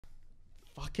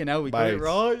Fucking hell, we got it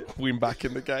right. We're back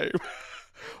in the game.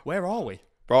 Where are we?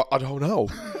 Bro, I don't know.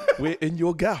 We're in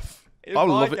your gaff. I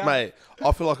love it, mate.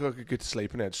 I feel like I could get to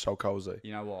sleep in here. It's so cozy.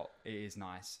 You know what? It is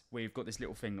nice. We've got this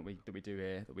little thing that we do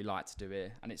here, that we like to do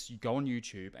here, and it's you go on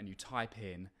YouTube and you type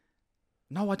in.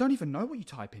 No, I don't even know what you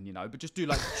type in, but just do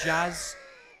like jazz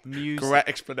music. Great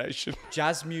explanation.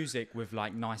 Jazz music with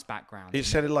like nice background. It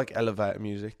sounded like elevator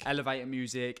music. Elevator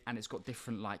music, and it's got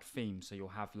different like themes. So you'll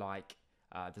have like.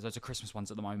 There's loads of Christmas ones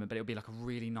at the moment, but it'll be like a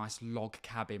really nice log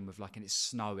cabin with like, and it's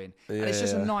snowing. And it's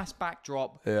just a nice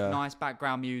backdrop, nice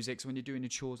background music. So when you're doing your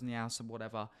chores in the house and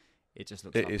whatever, it just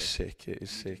looks lovely. It is sick. It is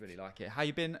sick. I really like it. How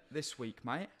you been this week,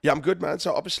 mate? Yeah, I'm good, man.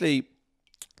 So obviously,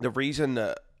 the reason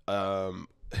that,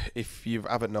 if you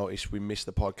haven't noticed, we missed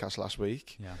the podcast last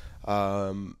week.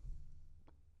 Yeah.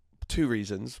 2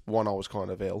 reasons. One, I was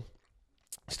kind of ill.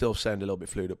 Still sound a little bit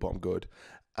fluid, but I'm good.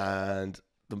 And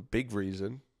the big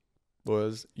reason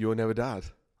was you're now a dad.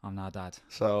 I'm now a dad.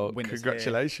 So Winter's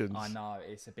congratulations. here. I know,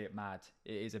 it's a bit mad.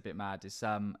 It is a bit mad. It's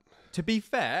to be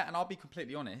fair, and I'll be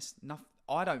completely honest,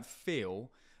 I don't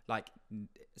feel like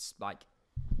it's like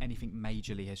anything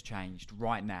majorly has changed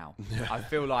right now. I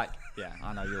feel like,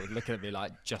 I know you're looking at me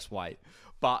like, just wait.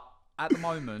 But at the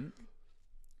moment,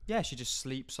 she just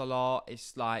sleeps a lot.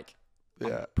 It's like,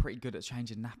 I'm pretty good at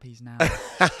changing nappies now.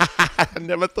 I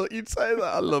never thought you'd say that.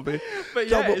 I love it.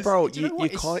 But bro,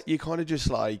 you kind of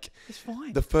just like, it's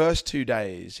fine. The first 2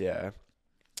 days,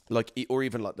 like, or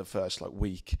even like the first like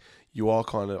week, you are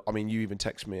kind of. I mean, you even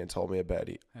text me and told me about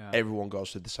it. Yeah. Everyone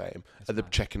goes through the same. They're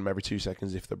checking them every 2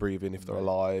 seconds if they're breathing, if they're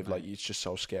alive. Like, it's just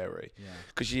so scary.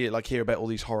 Because you like hear about all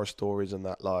these horror stories and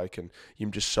that, like, and you're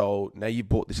just so now you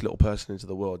brought this little person into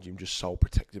the world. You're just so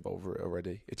protective over it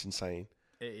already. It's insane.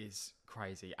 It is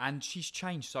crazy, and she's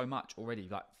changed so much already,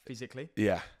 like physically.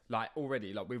 Yeah, like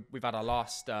already, like we've had our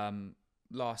last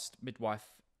midwife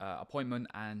appointment,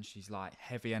 and she's like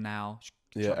heavier now.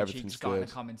 Everything's starting good.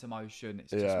 to come into motion.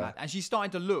 It's just mad, and she's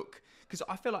starting to look. Because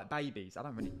I feel like babies. I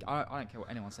don't care what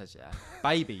anyone says. Yeah,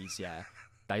 babies. Yeah,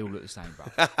 they all look the same, bro.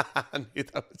 I knew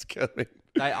that was coming.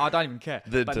 I don't even care.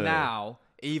 But now,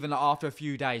 even after a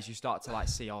few days, you start to like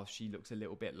see. Oh, she looks a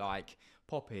little bit like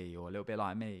Poppy or a little bit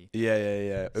like me.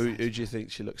 Yeah. Who do you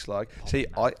think she looks like? Poppy, see,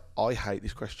 man. I hate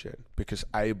this question because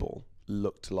Abel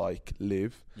looked like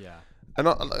Liv. Yeah. And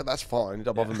that's fine, it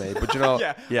don't bother me. But you know,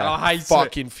 I hate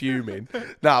fucking fuming.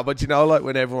 Nah, but you know, like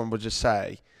when everyone would just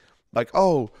say, like,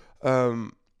 oh,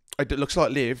 it looks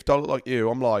like Liv, don't look like you.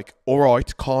 I'm like, all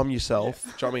right, calm yourself. Do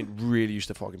you know what I mean? Really used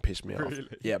to fucking piss me off.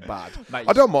 Yeah, bad. Mate,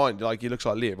 I don't mind, like, he looks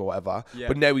like Liv or whatever. Yeah.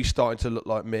 But now he's starting to look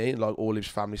like me. Like, all his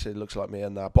family said he looks like me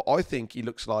and that. But I think he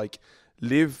looks like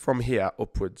Liv from here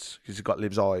upwards, because he's got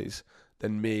Liv's eyes.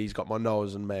 Then me, he's got my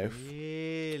nose and mouth.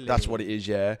 Really? That's what it is,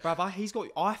 yeah.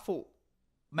 Bruv, I thought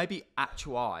maybe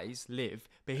actual eyes, Liv,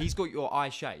 but he's got your eye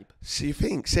shape. So you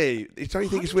think, don't you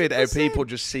think it's weird how people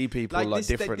just see people like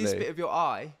differently? This bit of your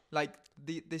eye, like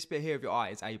this bit here of your eye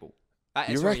is Abel.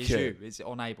 You reckon? Is you. It's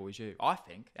on Abel is you. I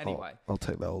think, anyway. I'll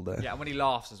take that all day. Yeah, and when he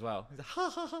laughs as well. He's like, ha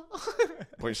ha ha.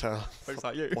 What you say? It's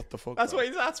like you. What the fuck? That's what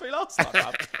he laughs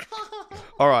like.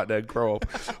 All right then, grow up.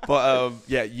 But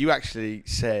you actually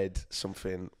said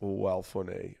something well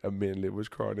funny, and me and Liv was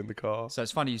crying in the car. So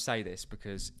it's funny you say this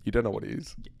because you don't know what it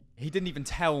is. He didn't even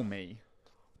tell me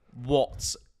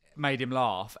what made him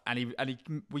laugh, and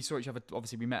we saw each other.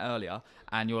 Obviously, we met earlier,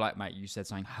 and you're like, mate, you said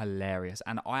something hilarious,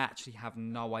 and I actually have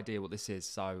no idea what this is.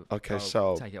 So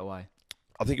so take it away.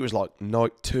 I think it was like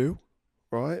night 2,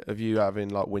 right, of you having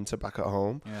like winter back at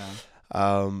home.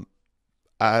 Yeah.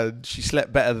 And she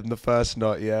slept better than the first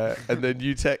night, yeah. And then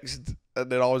you text,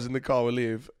 and then I was in the car with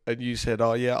Liv, and you said,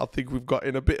 oh, yeah, I think we've got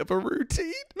in a bit of a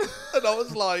routine. And I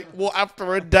was like, what,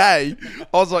 after a day?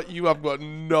 I was like, you have got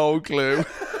no clue.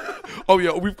 Oh,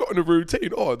 yeah, we've got in a routine.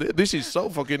 Oh, this is so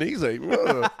fucking easy.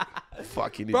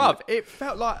 Fucking idiot. Bruv, it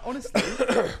felt like, honestly,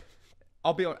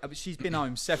 I'll be honest, she's been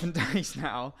home 7 days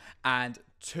now, and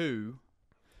two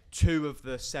of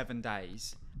the 7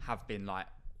 days have been like,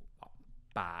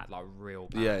 bad, like real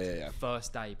bad. Yeah.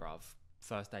 First day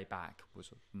back was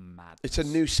mad. It's a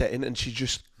new setting, and she's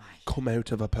just come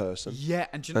out of a person. Yeah,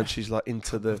 and she's like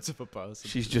into the. Out of a person.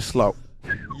 She's just like.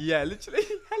 Yeah, literally.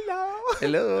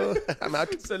 Hello. I'm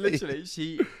out. So literally,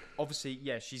 she's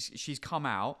come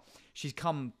out. She's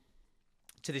come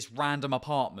to this random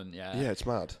apartment. Yeah. Yeah, it's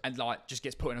mad. And like just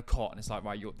gets put in a cot, and it's like,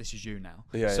 right, this is you now.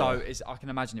 Yeah. So I can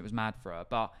imagine it was mad for her,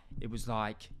 but it was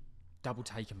like double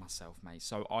taking myself, mate.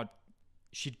 So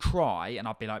she'd cry, and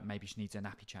I'd be like, maybe she needs a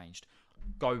nappy changed.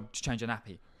 Go to change a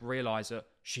nappy. Realise that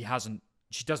she doesn't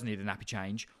need a nappy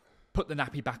change. Put the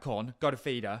nappy back on. Go to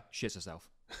feed her. Shits herself.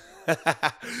 Do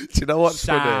you know what's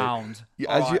funny? Sound.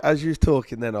 Yeah, as you were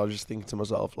talking, then I was just thinking to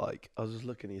myself, like, I was just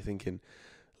looking at you, thinking,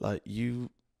 like, you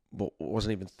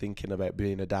wasn't even thinking about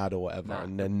being a dad or whatever, Nah.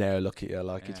 and then now look at you,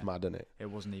 like, it's mad, isn't it? It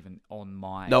wasn't even on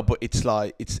my. No, but it's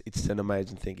like it's an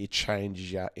amazing thing. It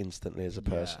changes you instantly as a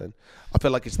person. I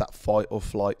feel like it's that fight or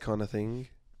flight kind of thing.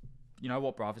 You know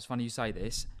what, bruv? It's funny you say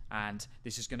this, and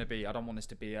this is going to be. I don't want this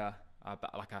to be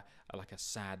like a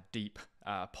sad, deep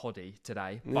poddy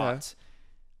today, but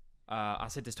I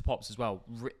said this to Pops as well.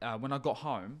 When I got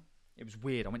home, it was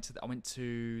weird. I went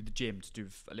to the gym to do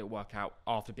a little workout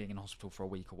after being in hospital for a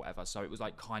week or whatever. So it was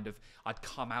like kind of I'd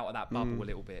come out of that bubble a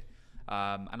little bit.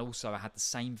 And also I had the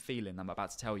same feeling I'm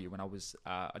about to tell you when I was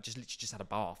I just literally just had a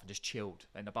bath and just chilled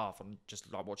in the bath and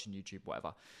just like watching YouTube,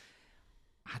 whatever.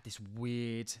 I had this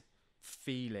weird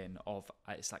feeling of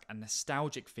it's like a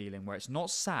nostalgic feeling where it's not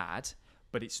sad,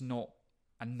 but it's not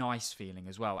a nice feeling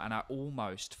as well. And I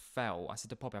almost felt, I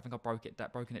said to Poppy, I think I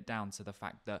broken it down to the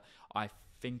fact that I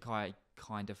think I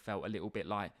kind of felt a little bit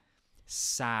like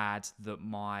sad that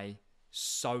my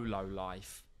solo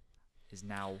life is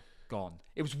now gone.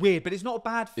 It was weird, but it's not a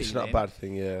bad feeling. It's not a bad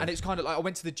thing, yeah. And it's kind of like I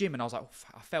went to the gym and I was like,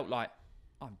 I felt like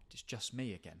it's just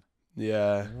me again.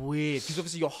 Yeah. Weird, because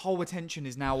obviously your whole attention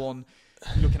is now on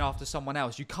looking after someone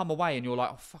else. You come away and you're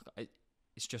like, oh fuck,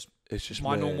 it's just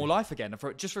my normal life again. And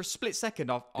for a split second,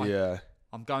 I'm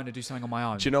going to do something on my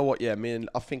own. Do you know what? Yeah,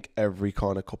 I think every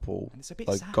kind of couple And it's a bit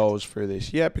like sad. goes through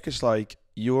this. Yeah, because like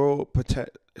you're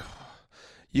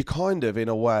kind of in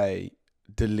a way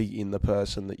deleting the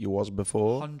person that you was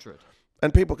before. 100.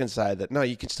 And people can say that no,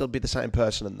 you can still be the same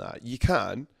person in that. You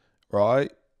can, right?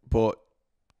 But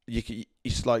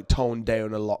it's like toned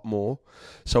down a lot more.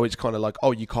 So it's kind of like,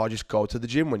 oh, you can't just go to the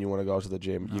gym when you want to go to the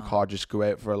gym. No. You can't just go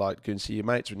out for like go and see your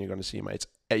mates when you're going to see your mates.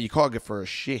 You can't go for a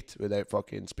shit without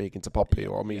fucking speaking to Poppy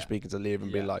or me speaking to Liv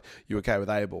and being like, you okay with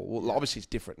Abel? Well, obviously it's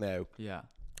different now. Yeah.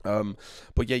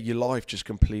 But yeah, your life just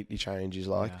completely changes.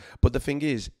 Like, but the thing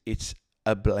is, it's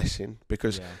a blessing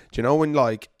because do you know when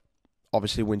like,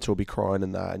 obviously winter will be crying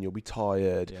and that, and you'll be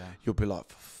tired. Yeah. You'll be like,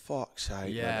 for fuck's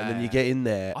sake, man. And then you get in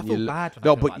there. I feel bad.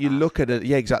 No, but you look at it.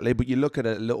 Yeah, exactly. But you look at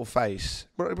a little face.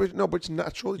 But it's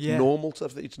natural. It's normal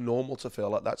to. It's normal to feel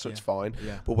like that, so it's fine.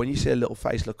 Yeah. But when you see a little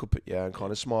face look up at you and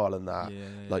kind of smile and that,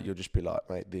 like you'll just be like,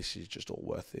 mate, this is just all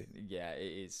worth it. Yeah, it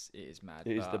is. It is mad.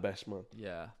 It is the best, man.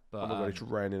 Yeah, but oh my god, it's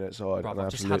raining outside. Bruv,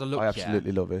 I've just had a look. I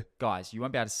absolutely love it, guys. You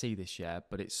won't be able to see this yet,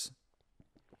 but it's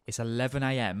 11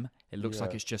 a.m. It looks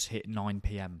like it's just hit 9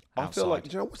 p.m. outside. I feel like, do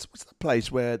you know what's the place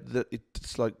where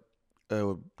it's like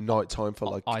night time for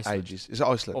like Iceland. ages? Is it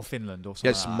Iceland or Finland or something?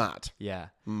 Yes, like mad. Yeah,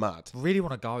 mad. Really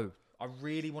want to go. I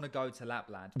really want to go to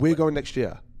Lapland. We're going next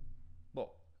year. What?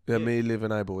 Yeah, me, Liv,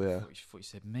 and Abel. Yeah. I thought you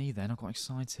said me. Then I got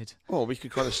excited. Oh, we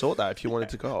could kind of sort that if you wanted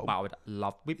to go. But I would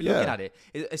love. We've been looking at it.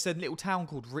 It's a little town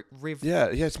called Riv. Yeah,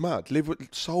 it's mad. Liv was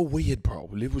so weird, bro.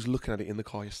 Liv was looking at it in the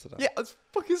car yesterday. Yeah, it's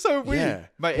fucking so weird. Yeah,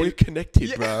 mate, we're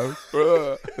connected, bro.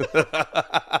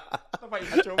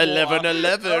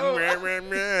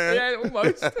 11:11. Yeah,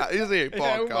 almost. Is it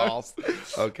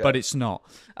podcast? Okay, but it's not.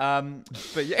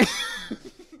 But yeah,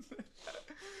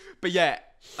 but yeah.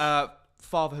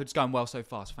 Fatherhood's going well so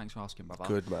far, so thanks for asking, brother.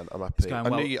 Good, man. I'm happy.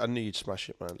 I knew you'd smash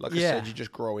it, man. Like I said, you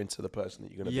just grow into the person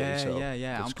that you're going to be. So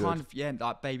yeah. I'm kind of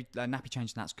like baby nappy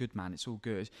changing. That's good, man. It's all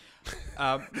good.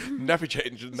 Nappy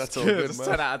changing. That's all good, man.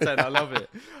 10 out of 10. I love it.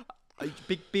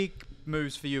 Big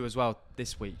moves for you as well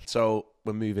this week. So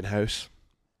we're moving house.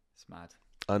 It's mad.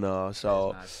 I know.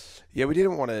 So yeah, we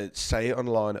didn't want to say it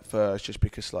online at first, just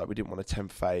because like we didn't want to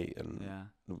tempt fate, and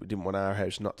we didn't want our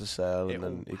house not to sell, and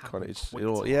then it kind of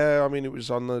I mean, it was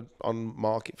on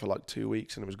market for like 2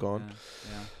 weeks and it was gone.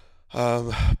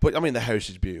 But I mean, the house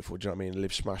is beautiful. Do you know what I mean?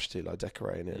 Liv smashed it, like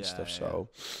decorating it and stuff. So,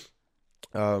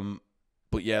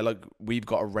 but yeah, like we've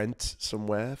got to rent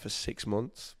somewhere for 6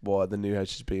 months while the new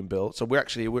house is being built. So we're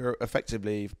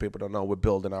effectively, if people don't know, we're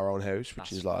building our own house,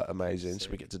 which is like amazing. So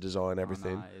we get to design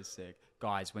everything. Oh, no, it is sick.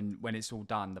 Guys, when it's all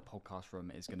done, the podcast room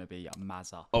is going to be a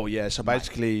mazza. Oh yeah, so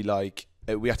basically like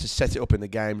we have to set it up in the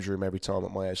games room every time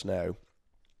at my house now.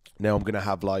 Now I'm going to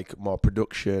have like my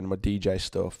production, my DJ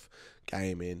stuff,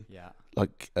 gaming. Yeah.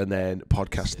 Like, and then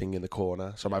podcasting in the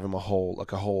corner. So I'm having a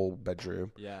whole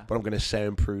bedroom. Yeah. But I'm going to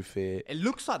soundproof it. It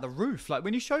looks like the roof. Like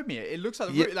when you showed me it, it looks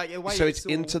like the roof. Like, so it's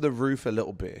into the roof a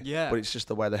little bit. Yeah. But it's just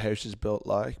the way the house is built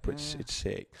like. But it's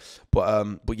sick.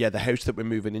 But yeah, the house that we're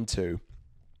moving into,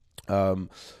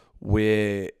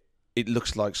 it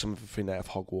looks like something out of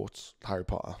Hogwarts, Harry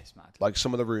Potter. It's mad. Like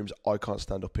some of the rooms I can't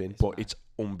stand up in, but it's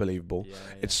unbelievable. Yeah.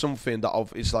 It's something that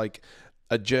it's like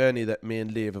a journey that me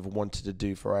and Liv have wanted to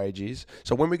do for ages.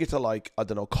 So when we get to like, I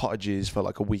don't know, cottages for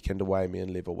like a weekend away, me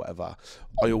and Liv or whatever,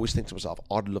 I always think to myself,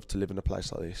 I'd love to live in a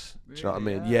place like this. Do you know what I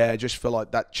mean? Yeah, just for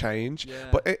like that change. Yeah.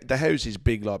 But the house is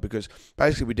big, like, because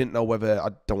basically we didn't know whether, I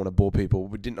don't want to bore people,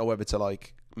 we didn't know whether to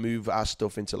like move our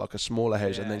stuff into like a smaller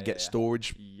house and then get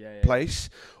storage place,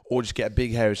 or just get a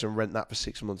big house and rent that for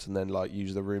 6 months and then like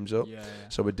use the rooms up.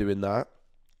 So we're doing that.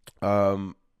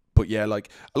 But yeah, like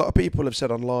a lot of people have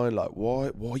said online, like, why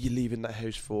are you leaving that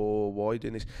house for? Why are you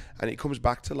doing this? And it comes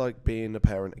back to like being a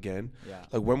parent again.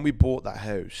 Like when we bought that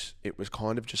house, it was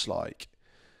kind of just like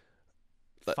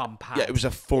fun pad. Yeah, it was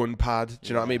a fun pad. Do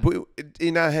you know what I mean? But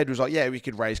in our head it was like, yeah, we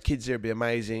could raise kids here, it'd be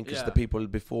amazing because the people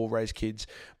before raised kids.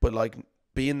 But like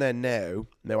being there now,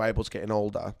 they're able to getting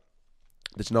older.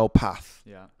 There's no path,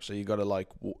 so you got to like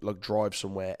drive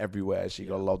somewhere everywhere. So you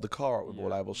got to load the car up with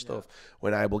all Abel's stuff.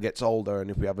 When Abel gets older, and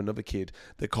if we have another kid,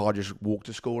 the car just walk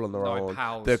to school on their own.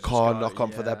 Their car knock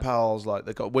on for their pals.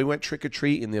 Like we went trick or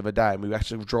treating the other day, and we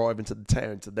actually drove into the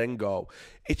town to then go.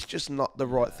 It's just not the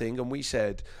right thing. And we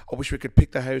said, I wish we could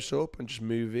pick the house up and just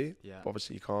move it. But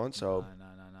obviously you can't. So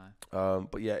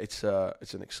but yeah, it's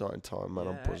an exciting time, man.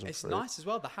 I'm buzzing. It's nice as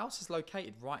well. The house is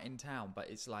located right in town, but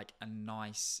it's like a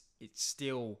nice. It's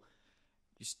still,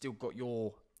 you still got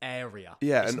your area.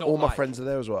 Yeah, it's and all my friends are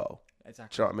there as well.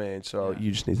 Exactly. Do you know what I mean? So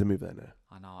you just need to move there now.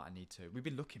 I know, I need to. We've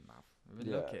been looking, man. We've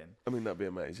been looking. I mean, that'd be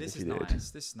amazing. This is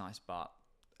nice. This is nice, but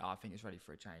I think it's ready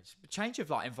for a change. A change of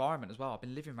like environment as well. I've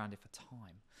been living around it for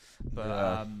time,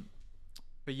 but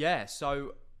yeah.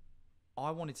 So I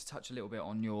wanted to touch a little bit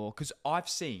on because I've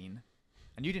seen,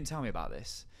 and you didn't tell me about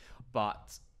this,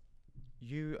 but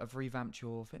you have revamped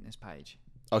your fitness page.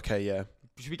 Okay, yeah.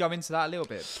 Should we go into that a little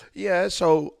bit? Yeah,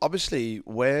 so obviously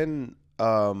when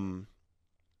Joel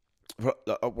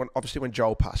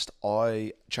passed,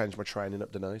 I changed my training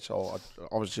up, didn't I? So I've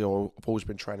always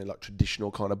been training like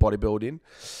traditional kind of bodybuilding.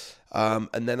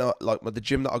 And then the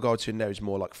gym that I go to now is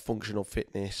more like functional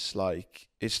fitness. Like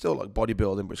it's still like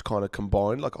bodybuilding, but it's kind of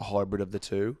combined, like a hybrid of the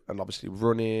two. And obviously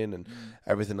running and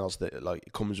everything else that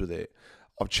like comes with it.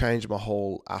 I've changed my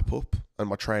whole app up and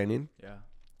my training. Yeah.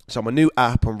 So my new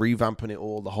app, I'm revamping it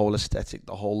all, the whole aesthetic,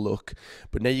 the whole look.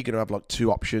 But now you're going to have like two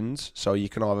options. So you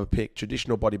can either pick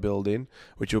traditional bodybuilding,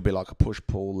 which will be like a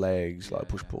push-pull legs,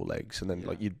 pull legs. And then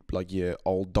like your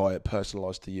old diet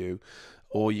personalized to you.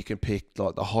 Or you can pick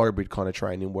like the hybrid kind of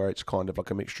training where it's kind of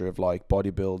like a mixture of like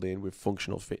bodybuilding with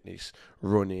functional fitness,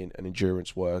 running and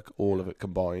endurance work, all of it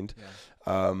combined.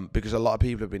 Because a lot of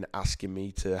people have been asking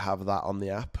me to have that on the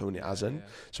app and it hasn't.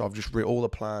 So I've just written all the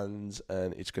plans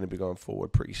and it's going to be going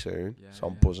forward pretty soon. So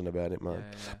I'm buzzing about it, man.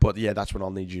 But yeah, that's when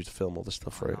I'll need you to film all the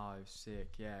stuff for it. Oh, sick,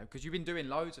 yeah. Because you've been doing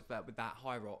loads of that with that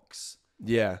High Rocks.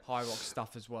 Yeah. High Rocks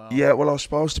stuff as well. Yeah, well, I was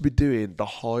supposed to be doing the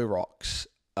High Rocks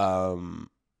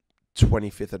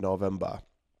 25th of November.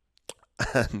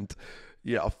 And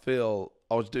yeah, I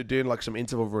was doing like some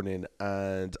interval running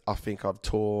and I think I've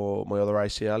tore my other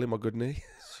ACL in my good knee.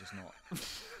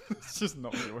 It's just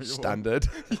not what you standard.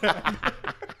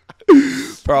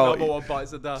 Bro, number one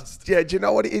bites of dust. Yeah, do you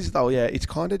know what it is though? Yeah, it's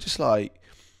kind of just like,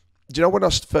 do you know when I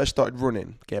first started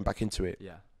running, getting back into it?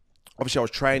 Yeah. Obviously, I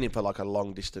was training for like a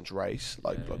long distance race,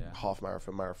 like half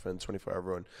marathon, 24-hour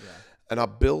run. Yeah. And I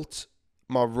built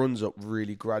my runs up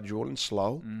really gradual and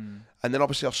slow. And then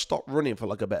obviously I stopped running for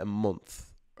like about a month.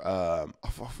 I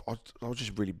was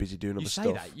just really busy doing other stuff.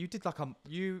 You say that you did like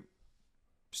you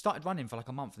started running for like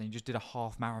a month and then you just did a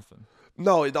half marathon.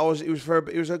 No, it was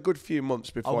a good few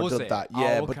months before I did that.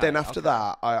 Yeah, but then after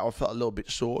that I felt a little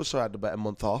bit sore, so I had about a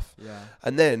month off. Yeah.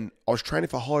 And then I was training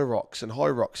for High Rocks, and High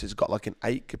Rocks has got like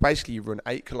basically you run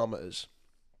 8 kilometers.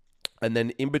 And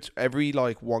then every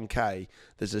like 1K,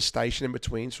 there's a station in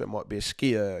between. So it might be a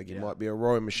skier, it might be a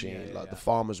rowing machine, the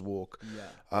farmer's walk.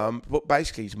 Yeah. But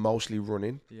basically, it's mostly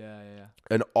running. Yeah.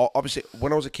 And obviously,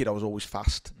 when I was a kid, I was always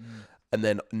fast. And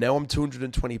then now I'm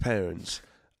 220 pounds.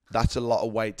 That's a lot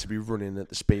of weight to be running at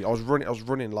the speed. I was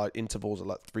running like intervals at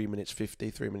like 3 minutes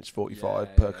 50, 3 minutes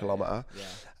 45 per kilometre. Yeah.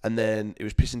 And then it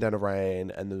was pissing down the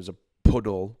rain, and there was a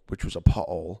puddle, which was a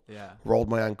pothole. Yeah. Rolled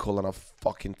my ankle, and I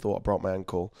fucking thought I broke my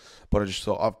ankle. But I just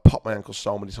thought, I've popped my ankle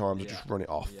so many times, I just run it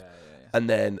off. And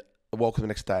then I woke up the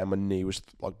next day and my knee was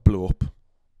like blew up.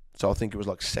 So I think it was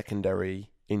like secondary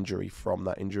injury from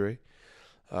that injury.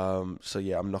 So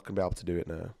yeah, I'm not gonna be able to do it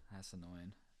now. That's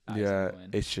annoying. Annoying.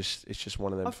 It's just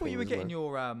one of them. I thought you were getting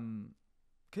your I mean,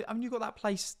 you got that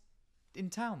place in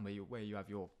town where you have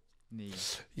your knee.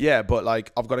 Yeah, but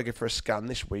like I've got to go for a scan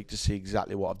this week to see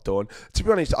exactly what I've done. To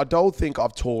be honest, I don't think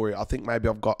I've tore it. I think maybe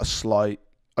I've got a slight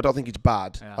I don't think it's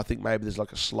bad. Yeah. I think maybe there's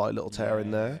like a slight little tear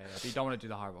in there. Yeah. But you don't want to do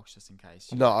the high rocks just in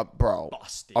case. No, bro,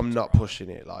 Busted, I'm not pushing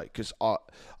it. Like, because I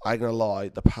ain't gonna lie,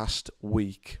 the past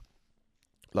week,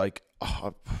 like,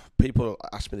 people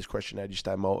ask me this question: how do you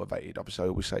stay motivated? Obviously, I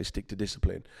always say stick to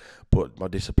discipline, but my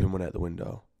discipline went out the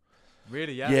window.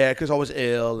 Really? Yeah. Yeah, because I was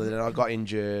ill, and then I got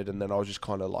injured, and then I was just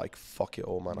kind of like, fuck it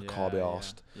all, man. I can't be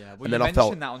arsed. Yeah. Well, and you then I mentioned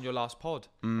felt that on your last pod.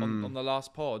 On the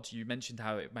last pod, you mentioned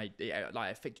how it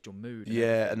affected your mood.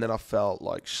 and then I felt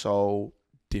like so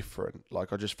different.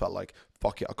 Like I just felt like,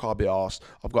 fuck it, I can't be arsed.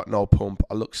 I've got no pump.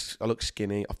 I look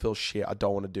skinny. I feel shit. I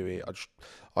don't want to do it.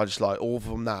 I just like all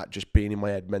from that just being in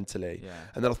my head mentally. Yeah.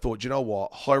 And then I thought, do you know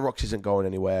what? High rocks isn't going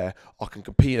anywhere. I can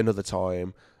compete another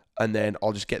time. And then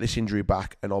I'll just get this injury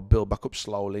back and I'll build back up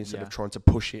slowly instead of trying to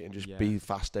push it and just be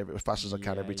fast as fast as I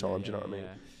can every time. Do you know what I mean?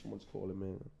 Someone's calling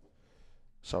me.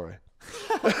 Sorry.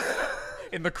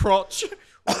 In the crotch.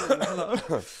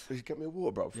 Hello. Please get me a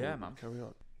water, bro. Yeah, man. Carry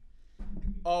on.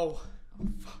 Oh,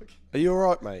 fuck. Are you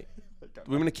alright, mate?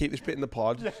 We're going to keep this bit in the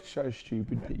pod. Yeah. So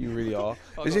stupid, but you really are.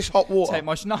 Is this hot water? Take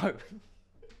much no.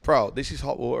 Bro, this is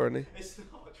hot water, isn't it? It's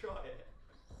not. Try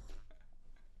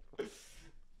it.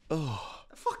 Oh.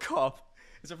 Fuck off.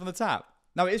 Is it from the tap?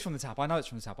 No, it is from the tap. I know it's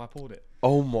from the tap. I poured it.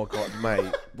 Oh my god,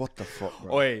 mate. What the fuck,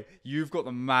 bro? Oi, you've got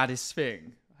the maddest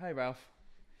thing. Hey, Ralph.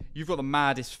 You've got the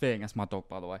maddest thing. That's my dog,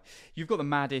 by the way. You've got the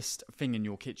maddest thing in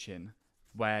your kitchen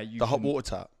where you hot water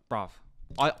tap? Bruv.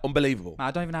 Unbelievable. Man,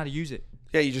 I don't even know how to use it.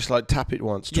 Yeah, you just like tap it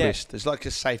once, twist. It's like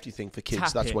a safety thing for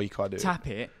kids. That's why you can't do it. Tap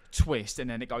it, twist, and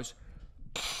then it goes...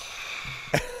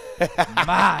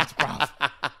 Mad, bruv.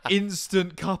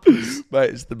 Instant cuppers.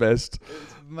 Mate, it's the best.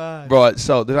 It's mad. Right,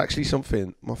 so there's actually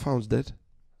something. My phone's dead.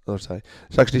 I'll say.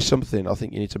 It's actually something I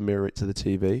think you need to mirror it to the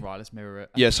TV. Right, let's mirror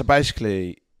it. Yeah, so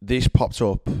basically, this popped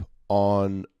up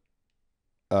on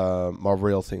my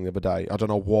real thing the other day. I don't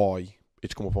know why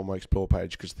it's come up on my Explore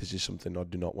page because this is something I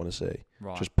do not want to see.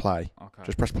 Right. Just play. Okay.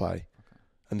 Just press play.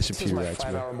 And this infuriates me. This is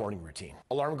my 5-hour morning routine.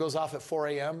 Alarm goes off at 4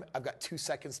 a.m. I've got 2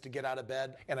 seconds to get out of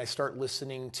bed, and I start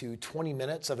listening to 20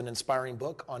 minutes of an inspiring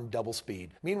book on double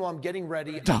speed. Meanwhile, I'm getting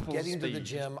ready, getting to the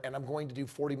gym, and I'm going to do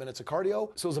 40 minutes of cardio.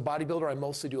 So as a bodybuilder, I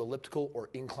mostly do elliptical or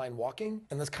incline walking,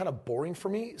 and that's kind of boring for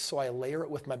me, so I layer it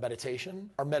with my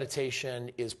meditation. Our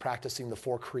meditation is practicing the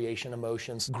 4 creation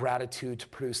emotions: gratitude to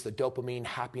produce the dopamine,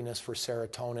 happiness for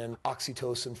serotonin,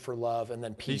 oxytocin for love, and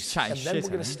then peace. And then we're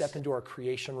going to step into our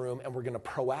creation room, and we're going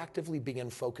to proactively begin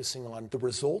focusing on the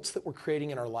results that we're creating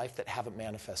in our life that haven't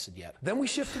manifested yet. Then we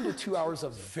shift into 2 hours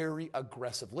of very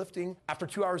aggressive lifting. After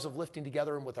 2 hours of lifting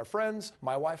together and with our friends,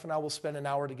 my wife and I will spend an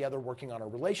hour together working on our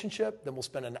relationship. Then we'll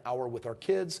spend an hour with our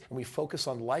kids, and we focus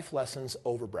on life lessons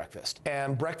over breakfast.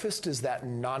 And breakfast is that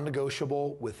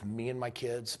non-negotiable with me and my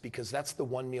kids, because that's the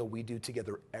one meal we do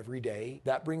together every day.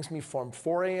 That brings me from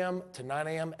 4 a.m. to 9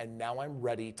 a.m., and now I'm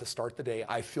ready to start the day.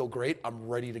 I feel great. I'm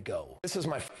ready to go. This is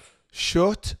my...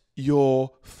 Shut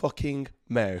your fucking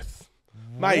mouth.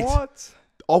 Mate, what?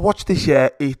 I watched this,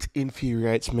 it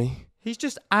infuriates me. He's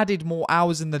just added more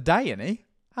hours in the day, isn't he?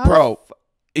 Bro,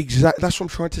 exactly. That's what I'm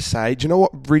trying to say. Do you know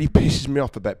what really pisses me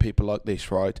off about people like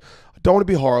this, right? I don't want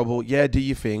to be horrible. Yeah, do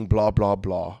your thing, blah, blah,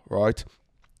 blah, right?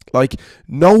 Like,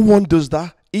 no one does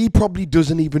that. He probably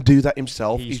doesn't even do that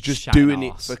himself. He's just doing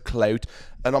it for clout.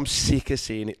 And I'm sick of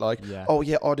seeing it like, oh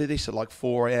yeah, I'll do this at like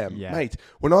 4 a.m. Yeah. Mate,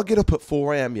 when I get up at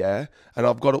 4 a.m, and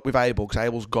I've got up with Abel because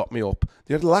Abel's got me up,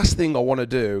 the last thing I want to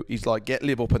do is like get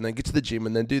Liv up and then get to the gym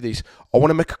and then do this. I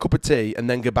want to make a cup of tea and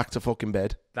then get back to fucking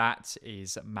bed. That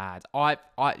is mad. I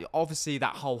obviously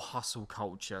that whole hustle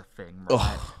culture thing,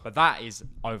 right? But that is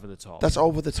over the top. That's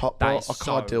over the top, bro. I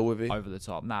can't deal with it. Over the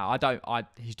top. No,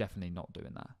 he's definitely not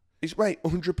doing that. He's, mate,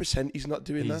 100% he's not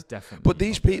doing that. He's definitely. But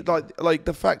these people, like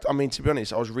the fact, I mean, to be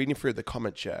honest, I was reading through the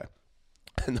comments, and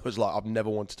there was like, I've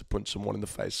never wanted to punch someone in the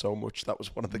face so much. That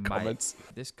was one of the comments.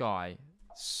 This guy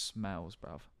smells,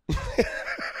 bruv.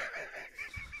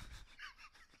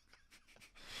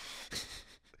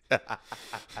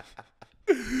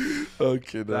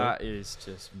 Okay, no. That is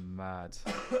just mad.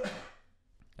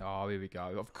 Oh, here we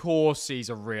go. Of course he's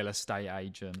a real estate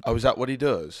agent. Oh, is that what he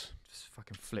does? Just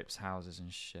fucking flips houses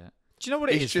and shit. Do you know what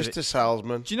it is? He's just a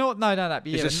salesman. Do you know what? No.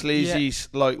 He's a sleazy,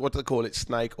 like, what do they call it?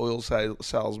 Snake oil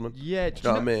salesman. Yeah. Do you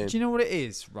know what I mean? Do you know what it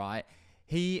is, right?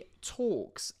 He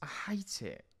talks, I hate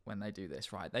it when they do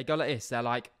this, right? They go like this. They're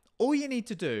like, all you need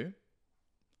to do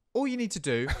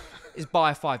is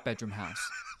buy a 5-bedroom house.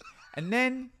 And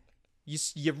then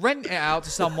you rent it out to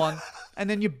someone, and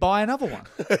then you buy another one.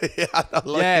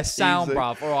 Sound,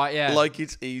 bruv. All right, yeah. Like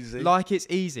it's easy. Like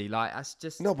that's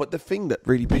just... No, but the thing that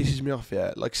really pisses me off,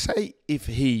 like, say if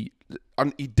he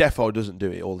defo doesn't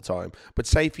do it all the time, but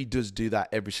say if he does do that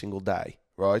every single day,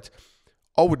 right?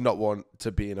 I would not want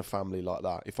to be in a family like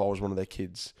that if I was one of their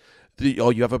kids.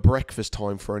 You have a breakfast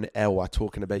time for an hour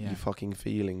talking about your fucking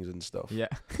feelings and stuff. Yeah.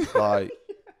 Like,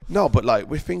 no, but like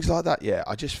with things like that, yeah,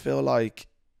 I just feel like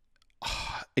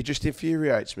it just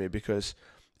infuriates me because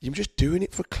you're just doing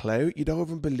it for clout. You don't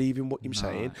even believe in what you're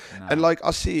saying. No. And like,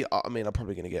 I mean, I'm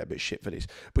probably going to get a bit shit for this,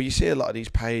 but you see a lot of these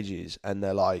pages and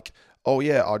they're like, oh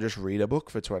yeah, I'll just read a book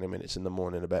for 20 minutes in the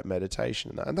morning about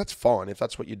meditation and that's fine if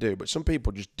that's what you do. But some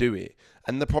people just do it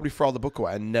and they'll probably throw the book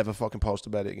away and never fucking post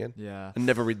about it again. Yeah. And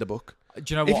never read the book. Do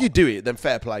you know what? If you do it, then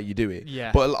fair play, you do it.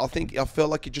 Yeah. But I feel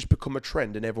like it just become a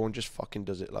trend and everyone just fucking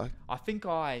does it. Like, I think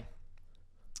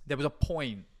there was a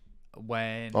point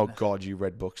when. oh God, you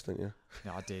read books, didn't you?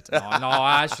 No, I did. No,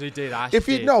 I actually did. If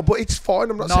you know, but it's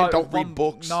fine. I'm not saying don't read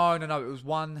books. No.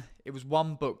 It was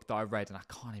one book that I read, and I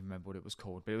can't even remember what it was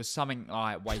called. But it was something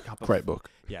like "Wake Up." Great book.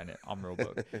 Yeah, unreal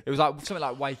book. It was like something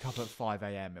like "Wake Up at 5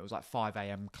 a.m." It was like 5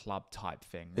 a.m. club type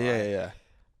thing. Right? Yeah.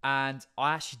 And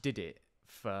I actually did it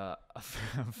for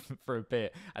a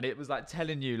bit, and it was like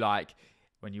telling you like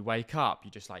when you wake up,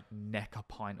 you just like neck a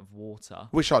pint of water.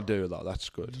 Which I do though. That's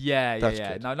good. Yeah.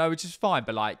 Good. No, which is fine.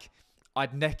 But like,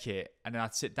 I'd neck it, and then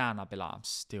I'd sit down. And I'd be like, I'm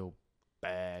still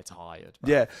bare tired.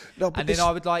 Bro. Yeah. No, but and then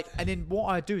I would like, and then what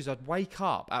I'd do is I'd wake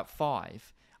up at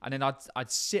 5, and then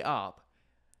I'd sit up,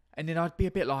 and then I'd be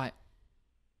a bit like,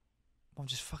 I'm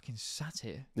just fucking sat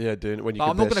here. Yeah, doing it when you.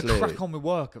 Like, can I'm not best gonna sleep. crack on with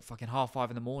work at fucking 5:30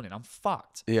 in the morning. I'm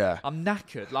fucked. Yeah. I'm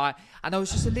knackered. Like, and I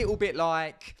was just a little bit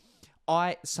like,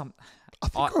 I think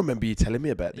I remember you telling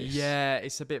me about this. Yeah,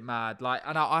 it's a bit mad. Like,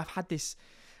 and I had this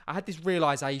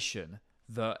realization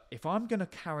that if I'm gonna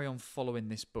carry on following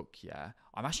this book,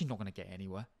 I'm actually not gonna get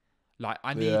anywhere. Like,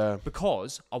 I need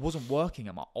because I wasn't working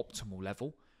at my optimal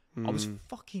level. I was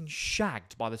fucking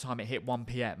shagged by the time it hit 1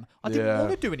 p.m. I didn't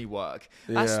want to do any work.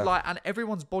 That's like, and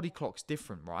everyone's body clock's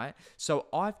different, right? So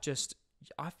I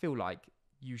feel like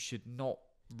you should not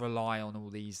rely on all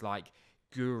these like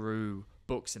guru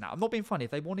books and that. I'm not being funny.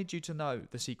 If they wanted you to know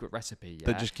the secret recipe,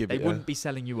 They'd just give they it, wouldn't be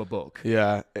selling you a book.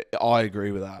 Yeah, I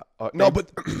agree with that. No,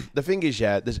 but the thing is,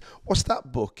 there's what's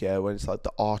that book? Yeah, when it's like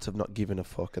the art of not giving a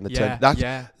fuck and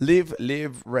the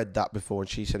Liv read that before and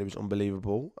she said it was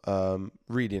unbelievable.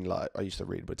 Reading like I used to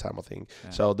read with Tam, I think. Yeah.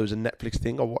 So there was a Netflix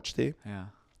thing I watched it. Yeah.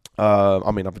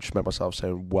 I mean, I've just made myself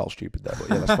sound well stupid there, but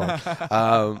yeah, that's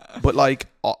fine. But like,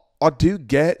 I do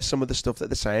get some of the stuff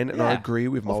that they're saying, and I agree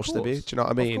with most of it. Do you know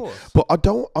what I mean? But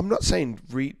I'm not saying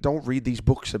don't read these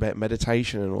books about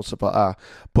meditation and all stuff like that.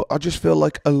 But I just feel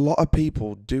like a lot of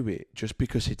people do it just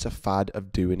because it's a fad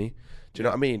of doing it. Do you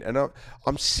know what I mean? And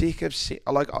I'm sick of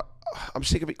I'm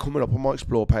sick of it coming up on my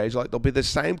explore page. Like there'll be the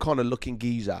same kind of looking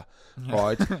geezer,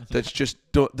 right? That's just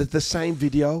the same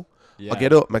video. Yeah. I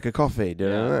get up, make a coffee, and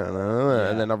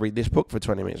then I read this book for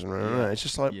 20 minutes. It's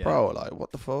just like, bro, like,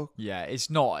 what the fuck? Yeah, it's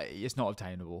not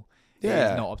obtainable. Yeah.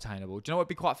 It's not obtainable. Do you know what would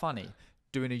be quite funny?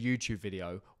 Doing a YouTube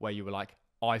video where you were like,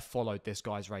 I followed this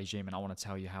guy's regime and I want to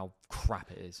tell you how crap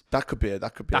it is. That could be a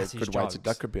good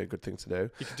thing to do.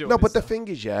 You could do no, but the thing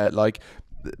is, like,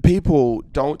 people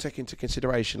don't take into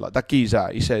consideration, like that geezer,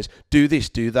 he says, do this,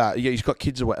 do that. Yeah, he's got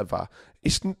kids or whatever.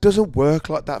 It doesn't work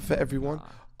like that for everyone. Nah.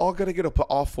 I'm going to get up at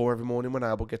 4:30 every morning when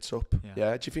Abel gets up.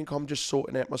 Yeah. Do you think I'm just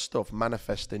sorting out my stuff,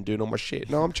 manifesting, doing all my shit?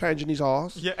 No, I'm changing his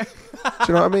arse. Yeah. Do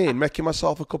you know what I mean? Making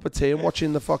myself a cup of tea and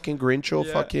watching the fucking Grinch or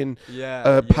fucking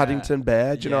Paddington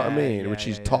Bear. Do you know what I mean? Which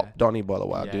is top Donny, by the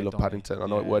way. I do love Donnie. Paddington. I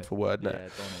know it word for word now.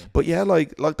 But yeah,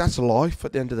 like that's life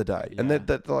at the end of the day. And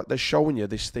they're showing you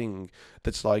this thing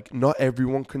that's like not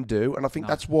everyone can do. And I think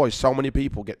that's why so many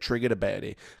people get triggered about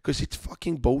it. Because it's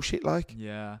fucking bullshit, like.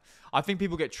 Yeah. I think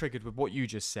people get triggered with what you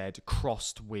just said,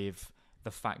 crossed with the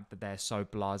fact that they're so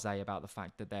blasé about the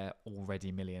fact that they're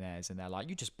already millionaires, and they're like,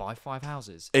 you just buy 5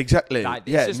 houses. Exactly. Like,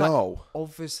 like,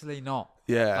 obviously not.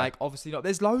 Yeah. Like, obviously not.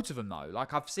 There's loads of them though.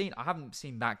 Like I haven't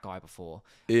seen that guy before.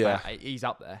 Yeah. He's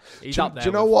up there. Do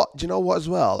you know what as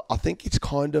well? I think it's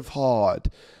kind of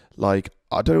hard. Like,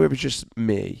 I don't know if it's just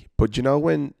me, but you know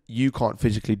when you can't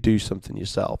physically do something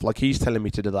yourself? Like he's telling me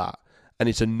to do that. And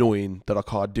it's annoying that I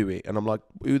can't do it. And I'm like,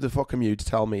 who the fuck am you to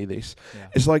tell me this? Yeah.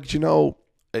 It's like, do you know,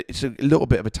 it's a little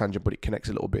bit of a tangent, but it connects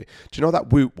a little bit. Do you know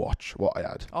that Whoop watch, what I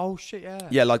had? Oh, shit, yeah.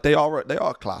 Yeah, like they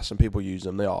are class and people use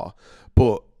them, they are.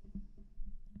 But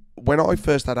when I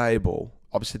first had Abel,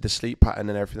 obviously the sleep pattern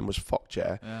and everything was fucked,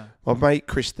 yeah. My mate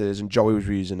Christers and Joey was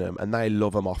using them and they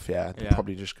love them off, yeah. They're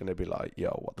probably just going to be like,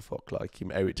 yo, what the fuck, like,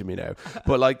 you owe it to me now.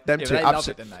 But like them two,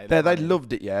 they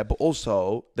loved it, yeah. But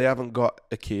also, they haven't got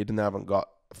a kid and they haven't got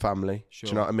family. Sure.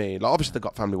 Do you know what I mean? Like, obviously they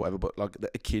got family, whatever, but like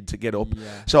a kid to get up.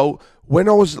 Yeah. So when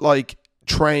I was like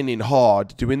training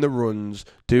hard, doing the runs,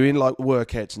 doing like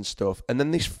workouts and stuff, and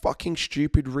then this fucking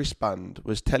stupid wristband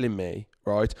was telling me,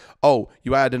 right, oh,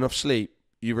 you had enough sleep,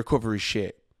 your recovery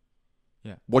shit.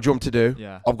 Yeah. What do you want me to do?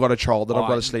 Yeah. I've got a child that I've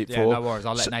got to sleep yeah, for. no worries.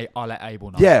 I'll let Abel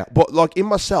know. Yeah, but like in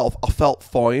myself, I felt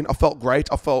fine. I felt great.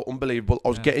 I felt unbelievable. I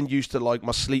was Yeah. getting used to like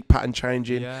my sleep pattern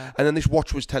changing. Yeah. And then this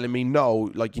watch was telling me, no,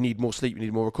 like you need more sleep, you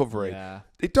need more recovery. Yeah.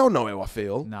 It don't know how I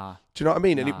feel. Nah. Do you know what I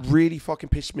mean? And Nah. it really fucking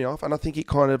pissed me off. And I think it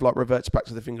kind of like reverts back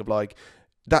to the thing of like,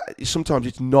 that sometimes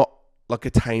it's not like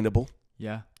attainable.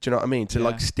 Yeah. Do you know what I mean? To Yeah.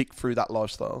 like stick through that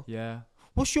lifestyle. Yeah.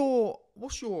 What's your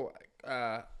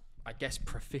I guess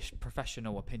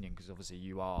professional opinion, because obviously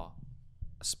you are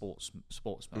a sportsman.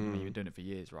 I mean, you've been doing it for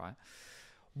years, right?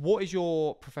 What is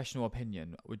your professional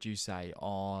opinion, would you say,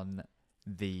 on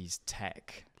these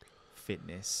tech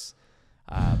fitness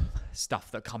stuff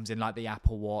that comes in, like the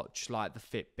Apple Watch, like the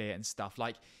Fitbit and stuff?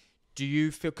 Like, do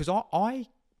you feel, because I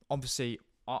obviously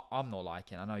I'm not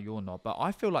like it, I know you're not, but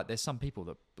I feel like there's some people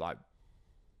that like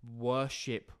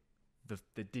worship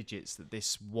the digits that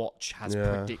this watch has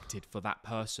predicted for that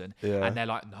person, and they're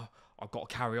like, no, I've got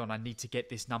to carry on, I need to get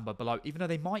this number below, even though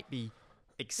they might be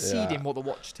exceeding what the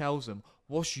watch tells them.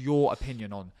 What's your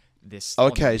opinion on this?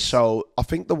 Okay, so I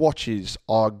think the watches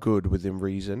are good within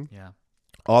reason. Yeah.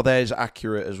 Are they as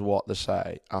accurate as what they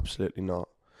say? Absolutely not.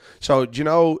 So do you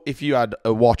know, if you had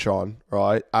a watch on,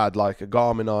 right, had like a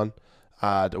Garmin on,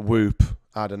 had a Whoop,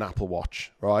 had an Apple Watch,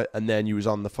 right, and then you was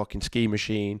on the fucking ski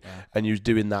machine and you was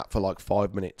doing that for like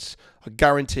 5 minutes, I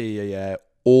guarantee you,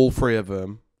 all three of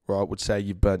them, right, would say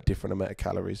you've burnt different amount of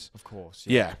calories. Of course.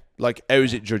 Yeah. Like, how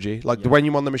is it judgy? Like, when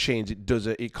you're on the machines,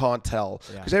 it can't tell.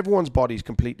 Because everyone's body's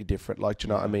completely different. Like, do you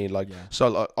know what I mean? Like, so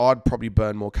like, I'd probably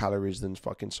burn more calories than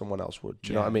fucking someone else would. Do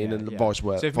you know what I mean? And vice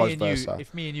versa. So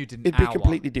if me and you did an it'd be hour,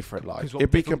 completely different. Like,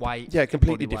 it'd be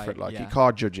completely different. Like, you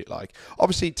can't judge it. Like,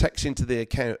 obviously, it takes into the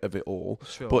account of it all,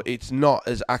 but it's not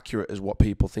as accurate as what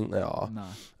people think they are. No.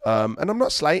 And I'm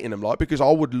not slating them, like, because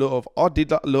I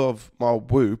did love my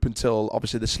Whoop until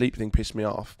obviously the sleep thing pissed me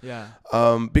off. Yeah.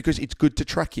 Because it's good to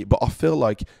track it, but I feel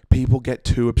like people get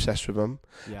too obsessed with them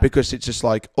because it's just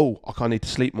like, oh, I need to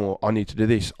sleep more. I need to do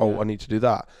this. Oh, I need to do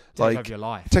that. Takes over your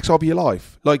life. It takes over your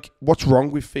life. Like, what's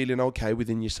wrong with feeling okay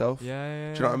within yourself?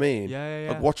 Yeah. Do you know what I mean?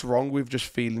 Yeah. Like, what's wrong with just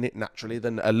feeling it naturally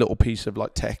than a little piece of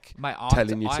like tech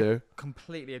telling you to? I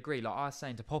completely agree. Like I was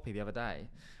saying to Poppy the other day,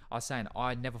 I was saying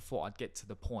I never thought I'd get to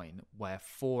the point where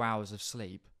 4 hours of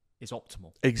sleep is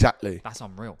optimal. Exactly. That's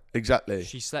unreal. Exactly.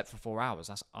 She slept for 4 hours.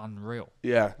 That's unreal.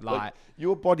 Yeah. Like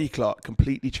your body clock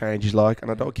completely changes, like,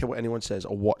 and I don't care what anyone says,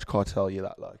 a watch can't tell you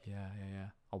that, like. Yeah.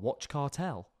 A watch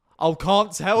cartel. Oh,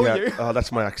 can't tell you. Oh,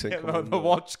 that's my accent. The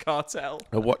watch cartel.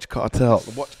 A watch cartel.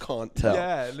 The watch can't tell.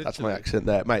 Yeah, literally. That's my accent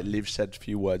there. Mate, Liv said a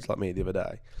few words like me the other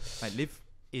day. Mate, Liv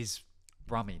is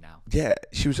Brummy now. Yeah,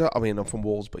 she was, I mean, I'm from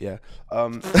Walls, but yeah.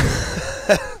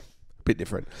 Bit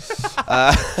different.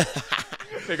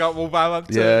 Big up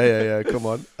Wolverhampton too. Yeah, come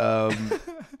on.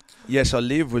 Yeah, so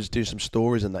Liv was doing some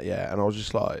stories and that, and I was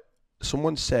just like,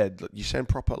 someone said, you sound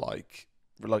proper like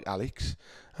Alex.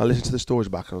 I listened to the stories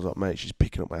back and I was like, mate, she's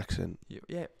picking up my accent.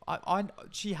 Yeah,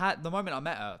 she had, the moment I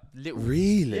met her, little...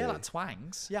 Really? Yeah, like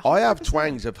twangs. Yeah, 100%. I have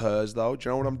twangs of hers, though. Do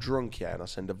you know when I'm drunk, and I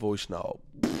send a voice note?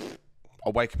 I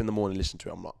wake up in the morning, listen to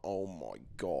it, I'm like, oh my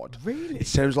God. Really? It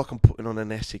sounds like I'm putting on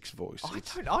an Essex voice.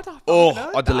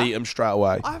 I delete them straight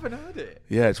away. I haven't heard it.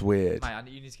 Yeah, it's weird. Mate,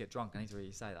 you need to get drunk. I need to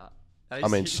really say that. I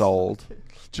mean, sold. Do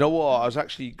you know what?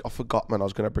 I forgot, man. I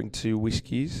was going to bring 2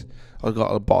 whiskeys. I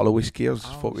got a bottle of whiskey. I just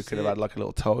thought we could have had like a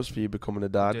little toast for you becoming a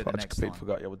dad, but I just completely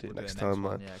forgot. Yeah, we'll do it next time,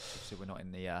 man. Yeah, because we're not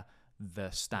in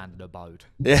the standard abode.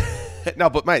 Yeah. No,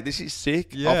 but mate, this is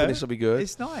sick. Yeah. I think this will be good.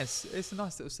 It's nice. It's a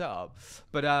nice little setup.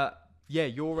 But yeah,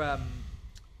 your what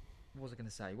was I going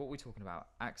to say? What were we talking about?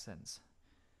 Accents.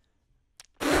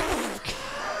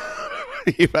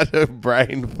 You've had a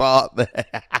brain fart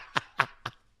there.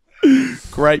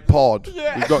 Great pod.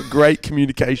 Yeah. You've got great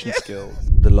communication skills.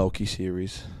 The Loki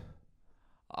series.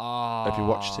 Have you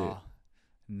watched it?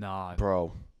 No.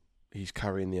 Bro, he's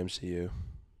carrying the MCU.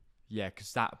 Yeah,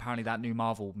 because apparently that new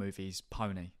Marvel movie's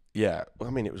pony. Yeah, well,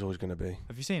 I mean, it was always going to be.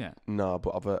 Have you seen it? No,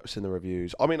 but I've seen the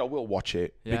reviews. I mean, I will watch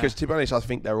it because, to be honest, I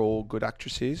think they're all good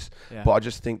actresses. Yeah. But I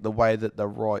just think the way that they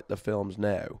write the films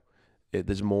now,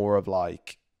 there's more of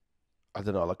like, I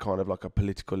don't know, like kind of like a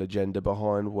political agenda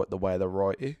behind the way they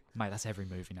write it. Mate, that's every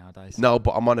movie nowadays. No,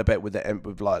 but I'm on a bit with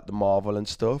like the Marvel and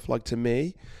stuff. Like, to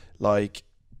me, like,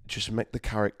 just make the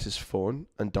characters fun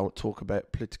and don't talk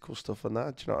about political stuff and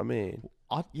that. Do you know what I mean?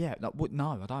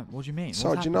 No, I don't. What do you mean?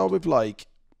 So do you know with like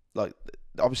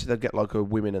obviously they get like a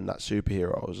women and that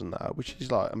superheroes and that, which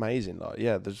is like amazing. Like,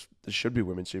 yeah, there should be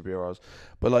women superheroes,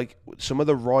 but like some of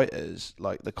the writers,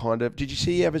 like the kind of, did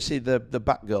you ever see the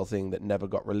Batgirl thing that never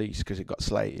got released because it got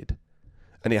slated,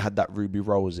 and it had that Ruby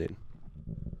Rose in?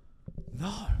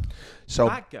 No. So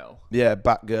Batgirl. Yeah,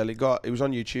 Batgirl. It was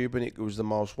on YouTube, and it was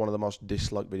one of the most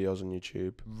disliked videos on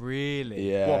YouTube.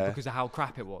 Really? Yeah. What? Because of how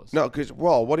crap it was? No, because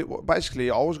basically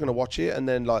I was gonna watch it, and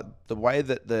then like the way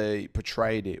that they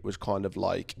portrayed it was kind of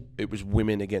like it was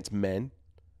women against men.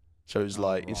 So it was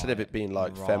like instead of it being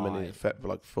like feminine,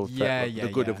 the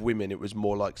good of women, it was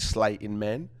more like slating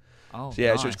men. Oh, so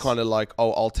yeah, nice. so it's kind of like,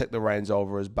 oh, I'll take the reins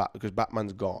over because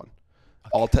Batman's gone.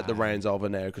 I'll take the reins over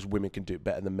now because women can do it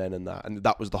better than men, and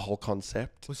that was the whole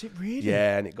concept. Was it really?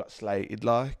 Yeah, and it got slated.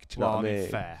 Like, do you know what I mean?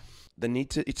 Fair. They need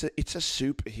to. It's a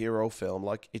superhero film.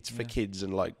 Like, it's for kids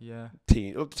and like Yeah.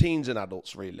 teens and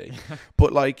adults really.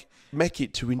 But like, make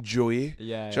it to enjoy it.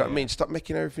 Yeah. Do you know what I mean? Stop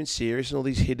making everything serious and all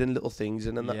these hidden little things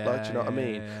and that. Like, do you know what I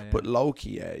mean? But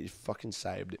Loki, he fucking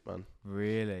saved it, man.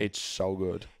 Really? It's so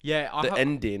good. Yeah. The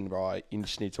ending, right? You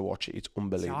just need to watch it. It's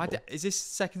unbelievable. Is this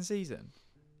second season?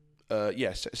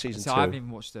 Yes, season 2. I haven't even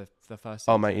watched the first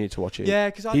season. Oh, mate, you need to watch it. Yeah,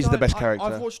 because he's the best character.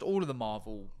 I've watched all of the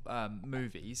Marvel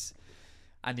movies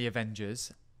and the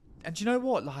Avengers, and do you know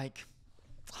what? Like,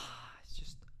 it's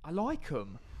just I like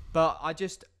them, but I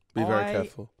just be very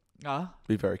careful.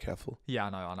 Be very careful. Yeah,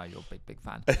 I know you're a big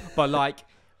fan, but like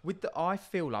I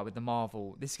feel like with the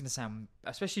Marvel, this is gonna sound,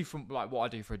 especially from like what I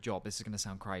do for a job, this is gonna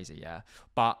sound crazy, yeah,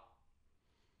 but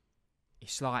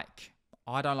it's like,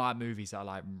 I don't like movies that are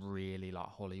like really like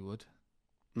Hollywood.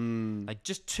 Like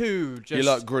just you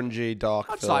like grungy,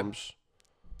 dark films. Like,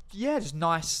 yeah, just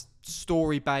nice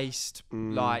story based.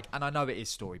 Like, and I know it is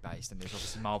story based, and there's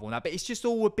obviously Marvel and that, but it's just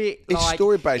all a bit. It's like,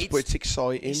 story based, but it's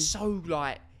exciting. It's so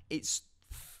like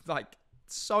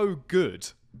so good,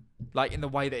 like in the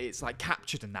way that it's like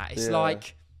captured in that. It's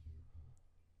like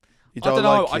you I don't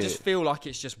know. Like I just feel like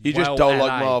it's just you just don't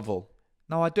like Marvel.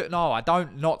 No, I don't. No, I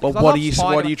don't. Not. Well, what are you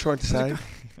trying to say?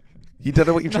 You don't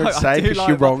know what you're trying to say because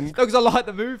you're wrong. No, because I like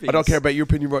the movies. I don't care about your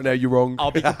opinion right now. You're wrong.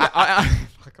 I'll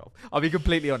be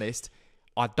completely honest.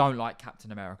 I don't like Captain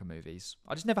America movies.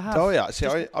 I just never have. Oh yeah, see,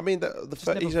 I mean,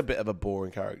 he's a bit of a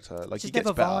boring character. Like, he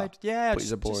gets better, vibed. Yeah, but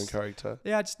he's a boring character.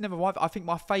 Yeah, I just never vibed. I think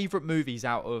my favourite movies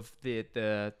out of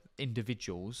the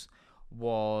individuals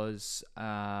was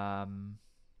Thor,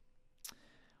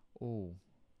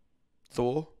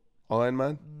 Iron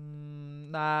Man.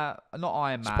 Nah, not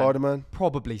Iron Man. Spider-Man.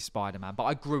 Probably Spider-Man, but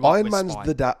I grew up with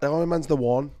Spider-Man. Iron Man's the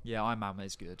one. Yeah, Iron Man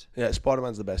is good. Yeah,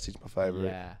 Spider-Man's the best. He's my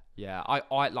favourite. Yeah.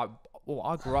 I like. Well,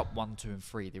 I grew up 1, 2, and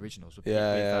 3. The originals with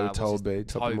with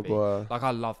Tobey Maguire. Like,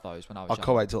 I love those when I was. I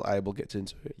can't wait till Abel gets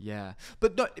into it. Yeah,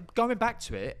 but no, going back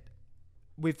to it,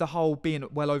 with the whole being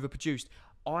well overproduced,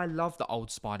 I love the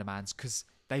old Spider-Mans because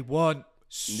they weren't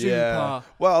super.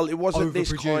 Well, it wasn't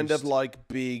this kind of like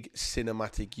big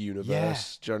cinematic universe. Yeah.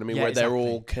 Do you know what I mean? Yeah, where exactly. they're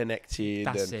all connected.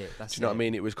 That's do it. you know what I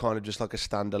mean? It was kind of just like a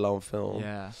standalone film.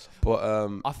 Yeah. But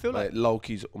I feel like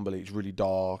Loki's unbelievable. It's really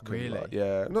dark. Really?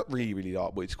 And not really, really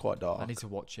dark, but it's quite dark. I need to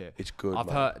watch it. It's good. I've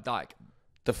heard like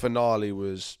the finale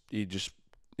was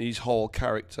his whole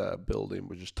character building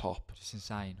was just top. Just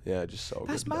insane. Yeah, just so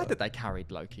That's good. mad that they carried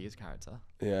Loki as character.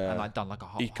 Yeah. And like done like a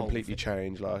whole. He completely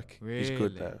changed. Like, really? He's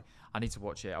good now. I need to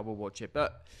watch it. I will watch it.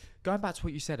 But going back to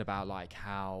what you said about like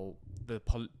how the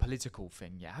political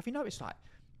thing, yeah. Have you noticed like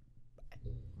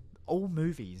all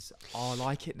movies are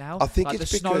like it now? I think like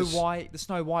it's the because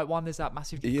Snow White one. There's that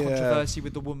massive controversy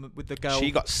with the woman, with the girl.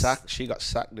 She got sacked.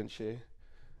 Didn't she?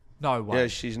 No way. Yeah,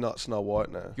 she's not Snow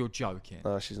White now. You're joking.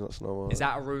 No, she's not Snow White. Is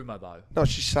that a rumor though? No,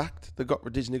 she's sacked.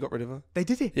 Disney got rid of her. They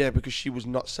did it. Yeah, because she was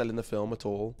not selling the film at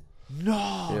all.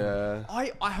 No. Yeah.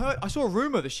 I saw a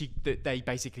rumor that they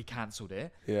basically cancelled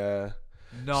it. Yeah.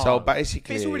 No. So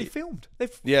basically, it's already filmed.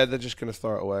 Yeah, they're just gonna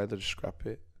throw it away. They'll just scrap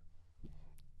it.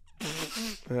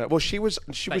 Well, she was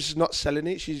not selling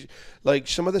it. She's like,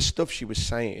 some of the stuff she was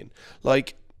saying,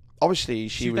 like, obviously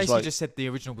she was basically like, just said the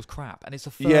original was crap, and it's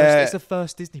the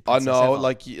first Disney princess I know, ever.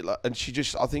 like, and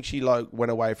I think she like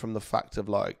went away from the fact of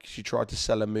like, she tried to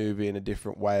sell a movie in a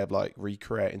different way of like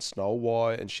recreating Snow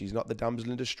White, and she's not the damsel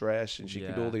in distress, and she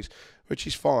could do all these, which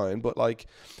is fine, but like,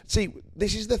 see,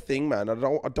 this is the thing, man. I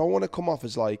don't want to come off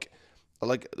as like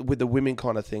with the women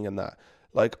kind of thing and that.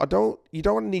 Like, you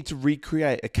don't need to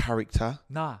recreate a character.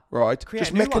 Nah. Right? Create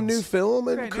Just new make a ones. new film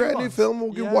and create a new ones. film.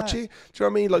 We'll Yeah. watch it. Do you know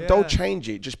what I mean? Like, Yeah. don't change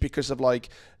it just because of like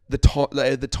the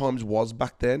times was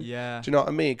back then. Yeah. Do you know what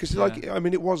I mean? Because Yeah. like, I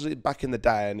mean, it was back in the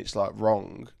day, and it's like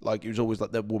wrong. Like, it was always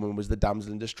like the woman was the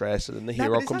damsel in distress, and then the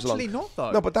hero No, but comes it's actually along. not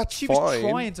though. No, but that's she fine. was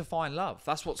trying to find love.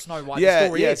 That's what Snow White's Yeah,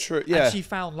 story yeah, is. true, yeah. And she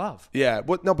found love. Yeah,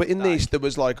 but no, but in Like- this there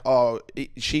was like,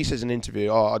 she says in an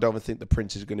interview, I don't even think the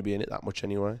prince is going to be in it that much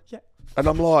anyway. Yeah. And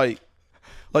I'm like,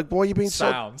 why are you being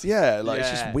Sound. so? Yeah, like it's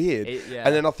Yeah. just weird. Yeah.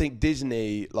 And then I think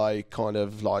Disney like kind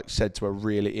of like said to her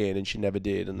reel it in, and she never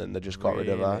did, and then they just got rid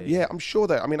of her. Really? Yeah, I'm sure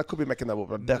that. I mean, I could be making that up,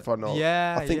 but definitely not.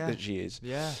 Yeah, I think yeah. that she is.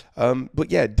 Yeah.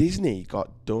 But yeah, Disney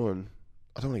got done.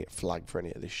 I don't want to get flagged for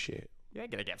any of this shit. You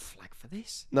ain't gonna get flagged for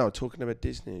this. No, talking about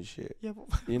Disney and shit. Yeah. Well,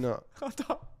 You're not. I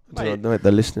don't. I don't Mate, know.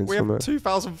 They're listening we to me. have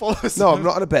 2,000 followers. No, I'm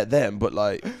not gonna bet them, but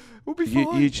like. We'll be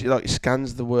fine. You like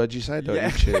scans the words you say, don't yeah,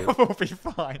 you, Chief? we'll be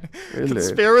fine. Really?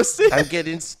 Conspiracy. I'm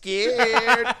getting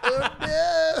scared. Oh,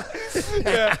 no.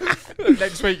 Yeah.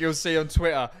 Next week you'll see on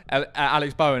Twitter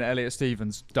Alex Bowen and Elliot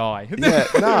Stevens die. Yeah,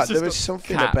 It's there just was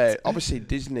something capped. about. Obviously,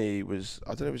 Disney was.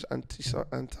 I don't know. It was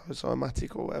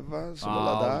anti-Semitic or whatever, something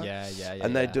like that. Yeah.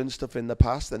 And they'd done stuff in the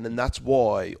past, and then that's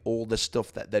why all the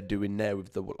stuff that they're doing now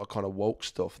with the kind of woke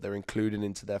stuff, they're including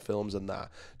into their films and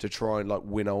that to try and like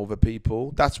win over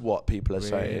people. That's what people are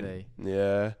saying. Really?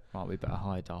 Yeah, Right, we better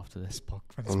hide after this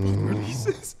when this pod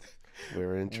releases.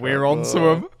 we're in. Trouble. We're on to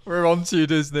them. We're on to you,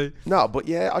 Disney. No, but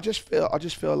yeah, I just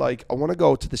feel like I want to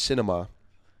go to the cinema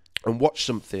and watch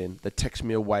something that takes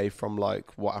me away from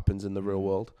like what happens in the real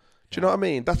world. Do you know what I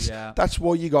mean? That's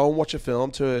why you go and watch a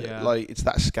film like it's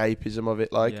that escapism of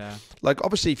it. Like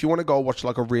obviously if you want to go watch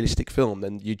like a realistic film,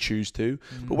 then you choose to.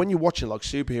 But when you're watching like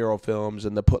superhero films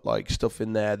and they put like stuff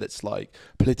in there that's like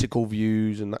political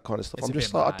views and that kind of stuff, It's I'm a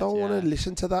just bit like mad, I don't want to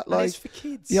listen to that. And Like it's for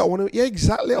kids. yeah, I want to. Yeah,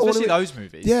 exactly. Especially I wanna, those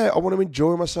movies. yeah, I want to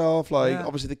enjoy myself. Like Yeah.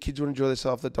 obviously the kids want to enjoy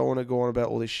themselves. They don't want to go on about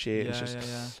all this shit. Yeah, It's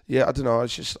just yeah. I don't know.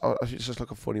 It's just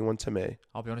like a funny one to me.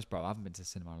 I'll be honest, bro. I haven't been to the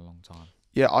cinema in a long time.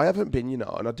 Yeah, I haven't been,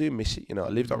 and I do miss it.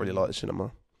 Liv don't really like the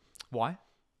cinema. Why?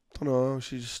 Don't know.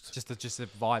 She's Just the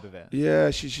vibe of it.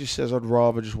 yeah. She just says I'd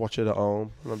rather just watch it at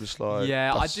home, and I'm just like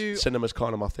Yeah, I that's- do- Cinema's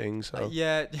kind of my thing. So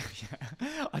Yeah,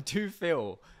 I do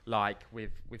feel like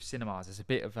with cinemas, it's a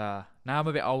bit of a. Now I'm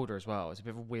a bit older as well. It's a bit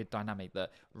of a weird dynamic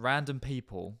that random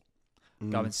people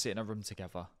go and sit in a room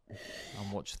together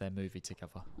and watch their movie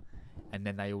together, and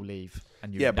then they all leave,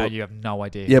 and Yeah, but- you have no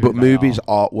idea. yeah, who but they movies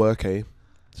are. artwork, eh?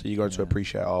 So you go to Yeah.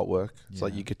 appreciate artwork. It's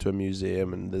like Yeah. you get to a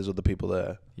museum and there's other people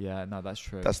there. Yeah, no, that's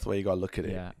true. That's the way you gotta look at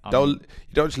it. Yeah, I Don't mean-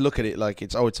 you don't just look at it like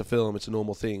it's a film, it's a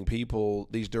normal thing. People,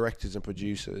 these directors and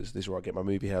producers, this is where I get my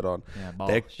movie head on. yeah, They're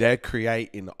Marsh. they're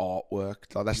creating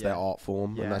artwork. Like that's their Yeah. art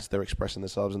form, Yeah. and that's they're expressing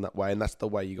themselves in that way. And that's the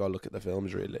way you gotta look at the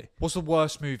films, really. What's the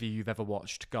worst movie you've ever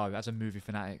watched? Go as a movie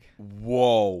fanatic.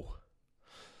 Whoa.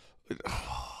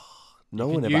 No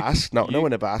one ever asked. No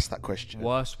one ever asked that question.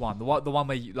 Worst one, the one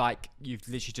where you've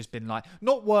literally just been like,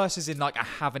 not worse as in like I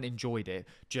haven't enjoyed it,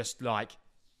 just like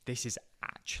this is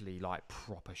actually like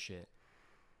proper shit.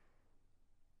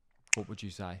 What would you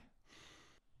say?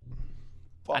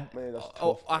 Fuck me, that's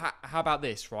How about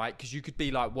this, right? Because you could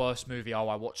be like worst movie. Oh,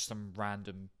 I watched some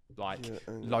random like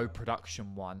low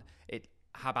production one.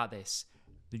 How about this?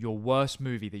 Your worst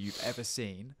movie that you've ever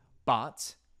seen,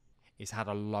 but it's had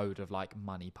a load of like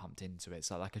money pumped into it.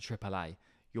 So like a AAA.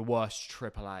 Your worst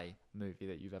AAA movie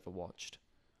that you've ever watched.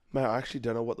 Mate, I actually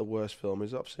don't know what the worst film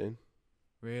is I've seen.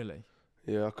 Really?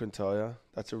 Yeah, I couldn't tell you.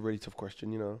 That's a really tough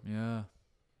question, Yeah.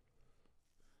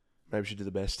 Maybe we should do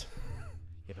the best.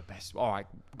 Yeah, the best. All right,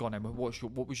 go on then. What's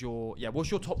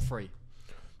your top three?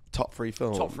 Top three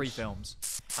films. Top three films.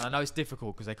 And I know it's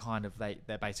difficult because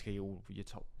they're basically all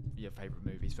your favourite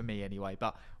movies for me anyway.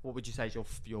 But what would you say is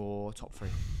your top three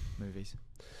movies?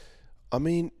 I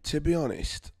mean, to be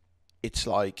honest, it's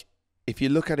like if you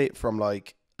look at it from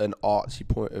like an artsy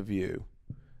point of view,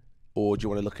 or do you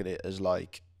want to look at it as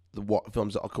like what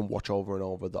films that I can watch over and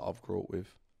over that I've grew up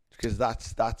with? Because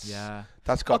that's got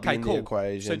to be in the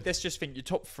equation. So let's just think your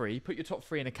top three. Put your top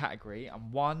three in a category,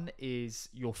 and one is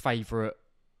your favourite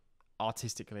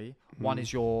artistically. One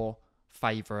is your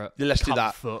favourite. Yeah, let's do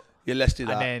that. comfort. Yeah, let's do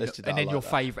that. And then, let's do that. and then I your like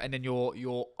that. favourite, and then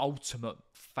your ultimate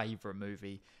favourite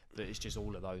movie that is just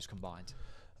all of those combined.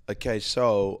 Okay,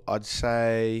 so I'd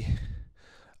say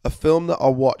a film that I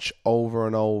watch over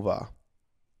and over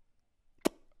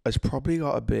has probably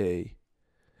got to be.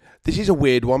 This is a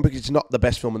weird one because it's not the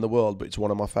best film in the world, but it's one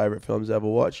of my favourite films I ever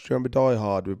watched. Do you remember Die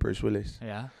Hard with Bruce Willis?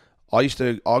 Yeah.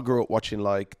 I grew up watching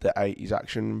like the 80s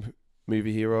action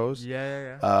movie heroes.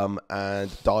 Yeah.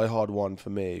 And Die Hard 1 for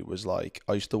me was like,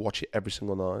 I used to watch it every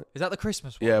single night. Is that the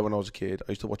Christmas one? Yeah, when I was a kid,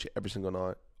 I used to watch it every single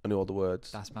night. I knew all the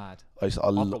words. That's mad. I've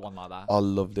got one like that. I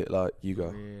loved it. Like, you go.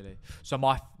 Really? So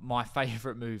my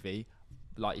favourite movie,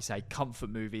 like you say, comfort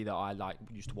movie that I like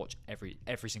used to watch every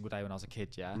single day when I was a kid.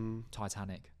 Yeah,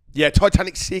 Titanic. Yeah,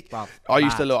 Titanic's sick. Bruv, I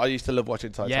used to love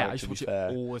watching Titanic. Yeah, I used to watch it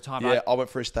all the time. Yeah, like, I went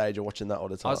for a stage of watching that all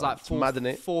the time. I was like It's mad, isn't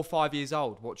it? 4 or 5 years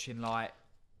old watching like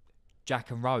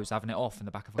Jack and Rose having it off in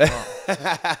the back of a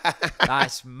car.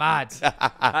 That's mad.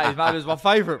 That is mad. It was my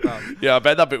favourite, bro. Yeah, I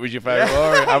bet that bit was your favourite.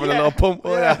 Yeah. Having a little pump.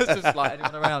 Yeah, it's just like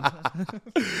anyone around.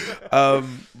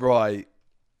 Right.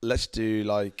 Let's do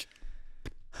like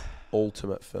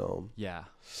ultimate film. Yeah.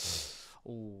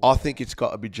 Ooh. I think it's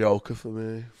got to be Joker for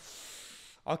me.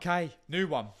 Okay, new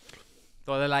one.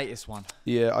 Or the latest one.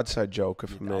 Yeah, I'd say Joker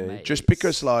for me. Mate, just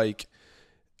because, like,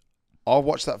 I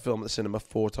watched that film at the cinema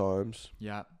 4 times.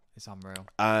 Yeah, it's unreal.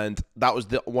 And that was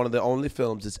one of the only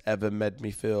films that's ever made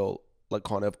me feel, like,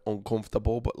 kind of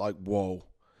uncomfortable, but, like, whoa.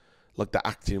 Like, the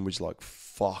acting was like,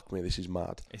 fuck me, this is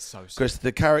mad. It's so sick. Because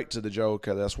the character, the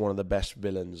Joker, that's one of the best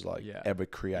villains, like, Yeah. ever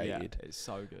created. Yeah, it's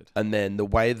so good. And then the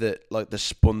way that, like, they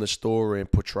spun the story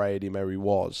and portrayed him how he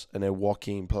was, and how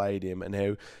Joaquin played him, and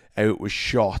how it was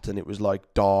shot, and it was,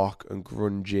 like, dark and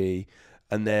grungy.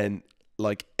 And then,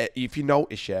 like, if you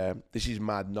notice, yeah, this is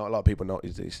mad, not a lot of people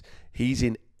notice this, he's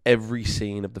in every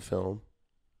scene of the film.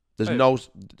 There's no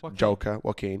Joaquin. Joker,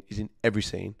 Joaquin, he's in every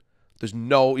scene. There's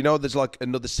no, there's like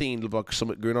another scene of like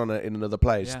something going on in another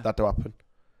place. Yeah. That to happen.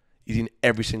 He's in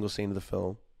every single scene of the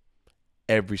film.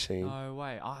 Every scene. No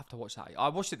way. I'll have to watch that. I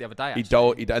watched it the other day, He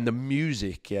actually. and the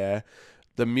music, yeah.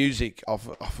 The music, I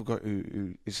forgot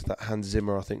who is that. Hans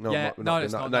Zimmer, I think. No, Yeah, no,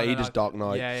 it's not. he does Dark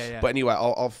Knight. Yeah. But anyway,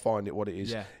 I'll find it what it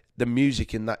is. Yeah. The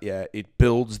music in that, yeah, it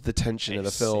builds the tension of the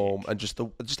It's film, sick. and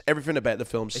just everything about the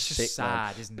film's It's sick, just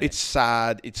sad, man. isn't it? It's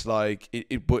sad. It's like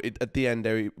but at the end,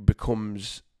 there it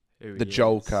becomes Who the he is.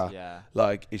 Joker. Yeah.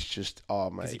 Like, it's just, oh,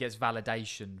 Because he mate. gets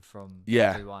validation from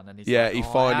Yeah. everyone. And he's Yeah, like, he "Oh,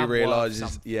 I finally am worth realizes,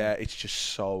 something." yeah, it's just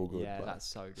so good. Yeah, man. that's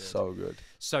so good. So good.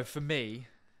 So for me,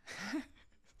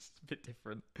 it's a bit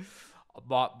different.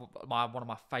 One of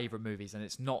my favourite movies, and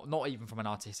it's not even from an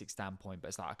artistic standpoint, but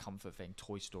it's like a comfort thing.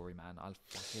 Toy Story, man. I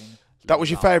fucking That was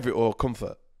your love- favourite or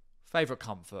comfort? Favourite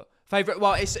comfort. Favourite.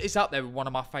 Well, it's up there with one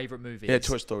of my favourite movies. Yeah,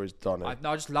 Toy Story's done it.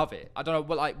 I just love it. I don't know.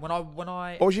 Well, like when I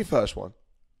What was your first one?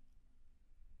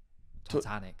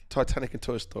 Titanic. Titanic and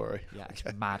Toy Story. Yeah, it's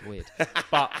mad weird.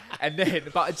 But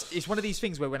it's one of these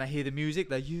things where when I hear the music,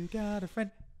 that you got a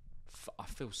friend, I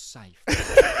feel safe.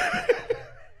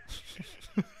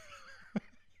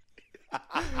 You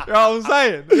know what I'm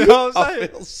saying? You know what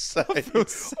I'm saying? I feel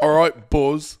safe. All right,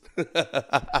 Buzz.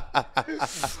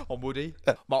 On Woody.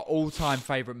 My all-time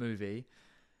favourite movie,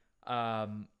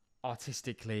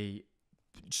 artistically,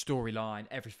 storyline,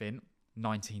 everything,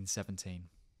 1917.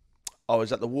 Oh, is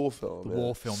that the war film? The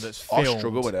war film that's I filmed.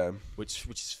 struggle with them. Which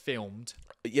is filmed.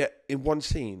 Yeah, in one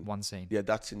scene. One scene. Yeah,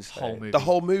 that's insane. Whole movie. The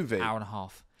whole movie. Hour and a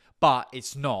half. But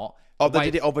it's not. Oh, The they way-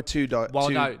 did it over two.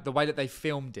 No, the way that they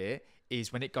filmed it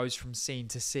is when it goes from scene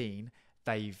to scene,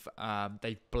 they've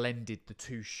blended the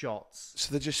two shots.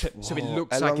 So they just. So it Whoa.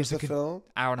 looks How like long's it's the film?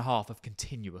 hour and a half of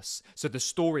continuous. So the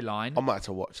storyline I might have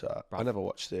to watch that. I Bruv. never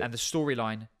watched it. and the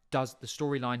storyline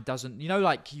doesn't, you know,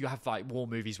 like you have like war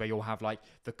movies where you'll have like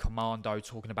the commando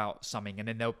talking about something and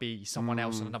then there'll be someone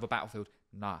else on another battlefield.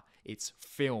 Nah, it's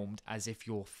filmed as if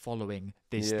you're following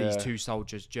these two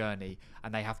soldiers' journey,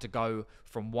 and they have to go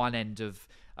from one end of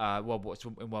in World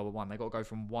War One. They got to go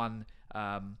from one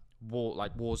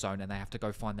war zone, and they have to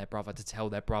go find their brother to tell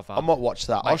their brother. I might watch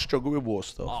that. I Mate. struggle with war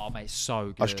stuff. Oh mate, it's so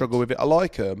good. I struggle with it. I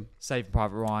like them, Saving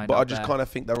Private Ryan, but I up just there. kind of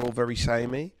think they're all very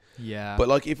samey. Yeah. But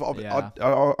like, if I mean,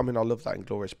 I love that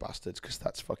Inglourious Bastards because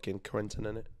that's fucking Quentin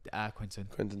in it. Quentin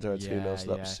Tarantino, so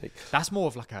that was sick. That's more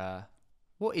of like a,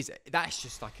 what is it? That's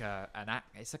just like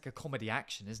it's like a comedy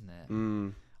action, isn't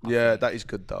it? Yeah, think. that is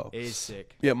good though. It is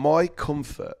sick. Yeah, my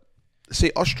comfort.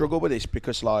 See, I struggle with this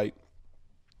because like,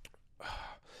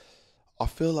 I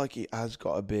feel like it has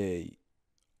got to be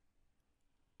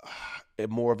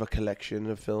more of a collection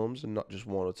of films and not just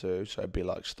one or two. So it'd be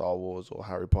like Star Wars or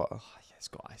Harry Potter. Oh, yeah,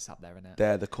 it's up there, innit?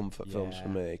 They're the comfort films for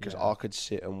Yeah, me because yeah. I could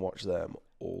sit and watch them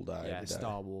all day. Yeah, every day.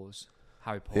 Star Wars,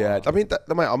 Harry Potter. Yeah, I mean,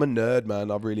 mate, I'm a nerd, man.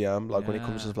 I really am. Like, when it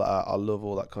comes to Yeah. stuff like that, I love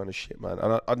all that kind of shit, man.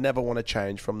 And I'd never want to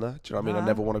change from that. Do you know what I mean? I Nah.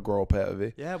 never want to grow up out of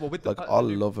it. Yeah, well, with Like, the I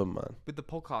love them, man. with the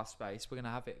podcast space, we're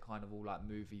gonna have it kind of all like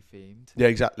movie themed. Yeah,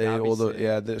 exactly. That'd be All the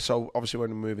sick. so obviously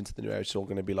when we move into the new house, it's all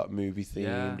going to be like movie themed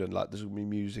Yeah. and like there's going to be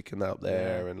music and out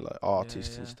there Yeah. and like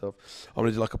artists and yeah. stuff. I'm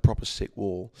going to do like a proper sick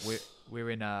wall.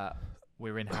 We're in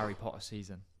Harry Potter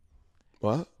season.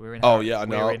 What? We're in Oh Harry- yeah, I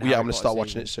we're know. in Yeah, Harry I'm gonna start Potter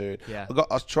watching season. it soon. Yeah.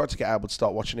 I tried to get able to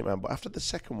start watching it, man, but after the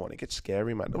second one, it gets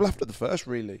scary, man. Well, after the first,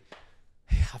 really.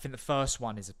 I think the first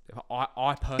one is.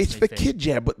 I personally It's for think, kids,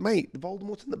 yeah, but mate,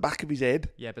 Voldemort's in the back of his head.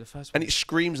 Yeah, but the first And one. it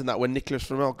screams in that when Nicholas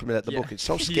Flamel comes in at the Yeah. book. It's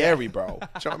so Yeah. scary, bro. Do you know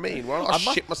what I mean? Well, I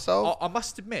shit myself. I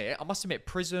must admit,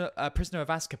 Prisoner of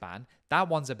Azkaban. That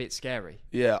one's a bit scary.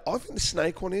 Yeah, I think the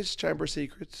snake one is Chamber of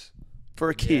Secrets for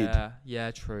a kid.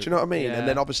 Yeah, true. Do you know what I mean? Yeah. And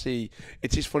then obviously,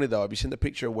 it is funny though. Have you seen the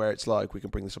picture where it's like, we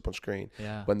can bring this up on screen?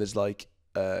 Yeah. When there's like,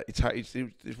 it's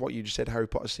what you just said, Harry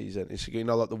Potter season. It's, you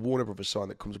know, like the Warner Brothers sign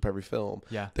that comes up every film.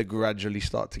 Yeah. They gradually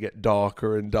start to get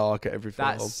darker and darker every film.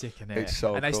 That's sick, innit? It's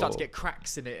so and they start to cool. get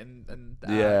cracks in it and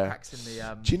Yeah. cracks in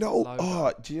the. Do you know?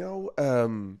 logo. Do you know?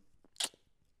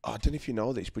 I don't know if you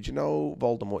know this, but you know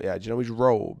Voldemort. Yeah. Do you know his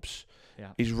robes?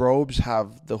 Yeah. His robes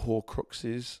have the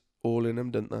Horcruxes all in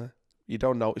them, don't they? You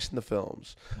don't notice in the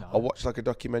films. No. I watched like a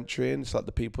documentary, and it's like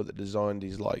the people that designed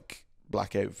his like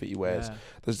black outfit he wears. Yeah.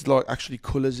 There's like actually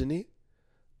colours in it,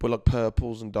 but like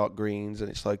purples and dark greens, and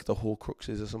it's like the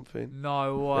Horcruxes or something.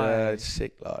 No way. Yeah, it's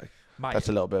sick. Like Mate, that's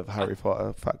a little bit of Harry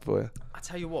Potter fact for you. I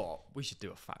tell you what, we should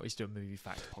do a movie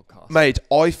fact podcast. Mate,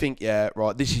 I think, yeah,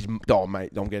 right, this is, oh,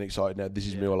 mate, I'm getting excited now. This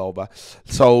is me all over.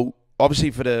 So, obviously,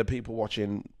 for the people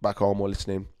watching back home or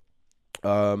listening,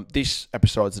 this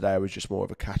episode today was just more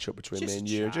of a catch-up between me and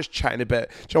you. Chat. Just chatting a bit.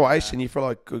 Do you know what? I've seen you for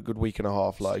like a good week and a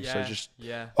half. Like, so I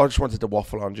just wanted to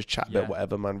waffle on, just chat about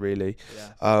whatever, man, really.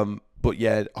 Yeah. But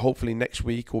yeah, hopefully next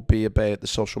week will be about the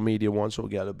social media one, so we'll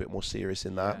get a little bit more serious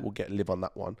in that. Yeah. We'll live on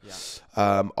that one.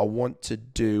 Yeah. I want to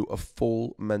do a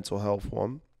full mental health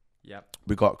one. Yep.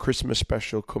 We got a Christmas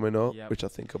special coming up, Yep. which I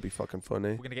think will be fucking funny.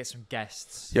 We're gonna get some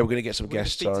guests. Yeah, we're gonna get some We're gonna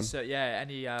guests speak to on.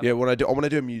 any. Yeah, I want to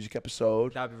do a music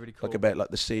episode, That'd be really cool. like about like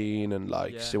the scene and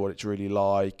like see what it's really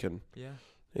like, and Yeah.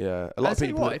 yeah, a And lot I'll of tell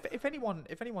you people. what,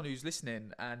 if anyone who's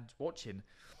listening and watching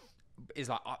is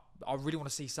like, I really want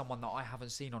to see someone that I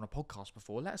haven't seen on a podcast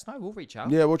before, let us know. We'll reach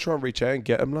out. Yeah, we'll try and reach out and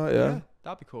get them. Like, yeah,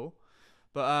 That'd be cool.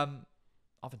 But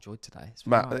I've enjoyed today. It's been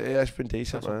Matt, alright. yeah, it's been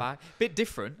decent, First one man. back. Bit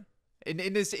different. In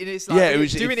its like, Yeah, it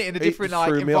was- doing it in a different like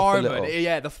threw me off a environment. little.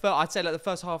 Yeah, I'd say like the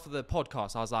first half of the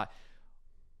podcast, I was like,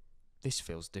 this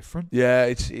feels different. Yeah,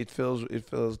 it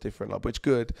feels different, like, but it's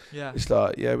good. Yeah, It's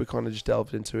like, yeah, we kind of just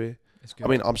delved into it. it's good. I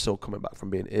mean, I'm still coming back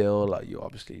from being ill. Like, you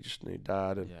obviously just knew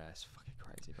dad, and yeah, it's fucking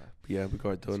crazy, bro. yeah, we got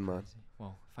it It's done, man. crazy.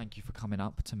 Well, thank you for coming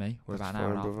up to me. We're That's about an hour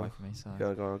and a fine, half brother. away from me, so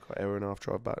Yeah, I got an hour and a half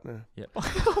drive back now. yeah.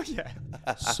 Oh yeah,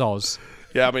 soz.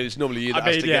 Yeah, I mean, it's normally you that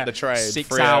has to get the train. 6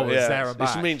 3 hours yeah. there and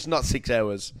This back. means not 6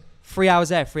 hours. 3 hours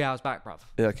there, 3 hours back, bruv.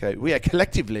 Yeah, okay. Well, yeah,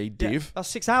 collectively, Yeah, Div. that's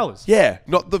 6 hours. Yeah,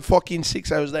 not the fucking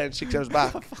 6 hours there and 6 hours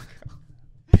back.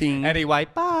 Ping. Anyway,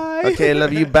 bye. Okay,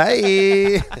 love you.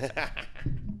 Bye.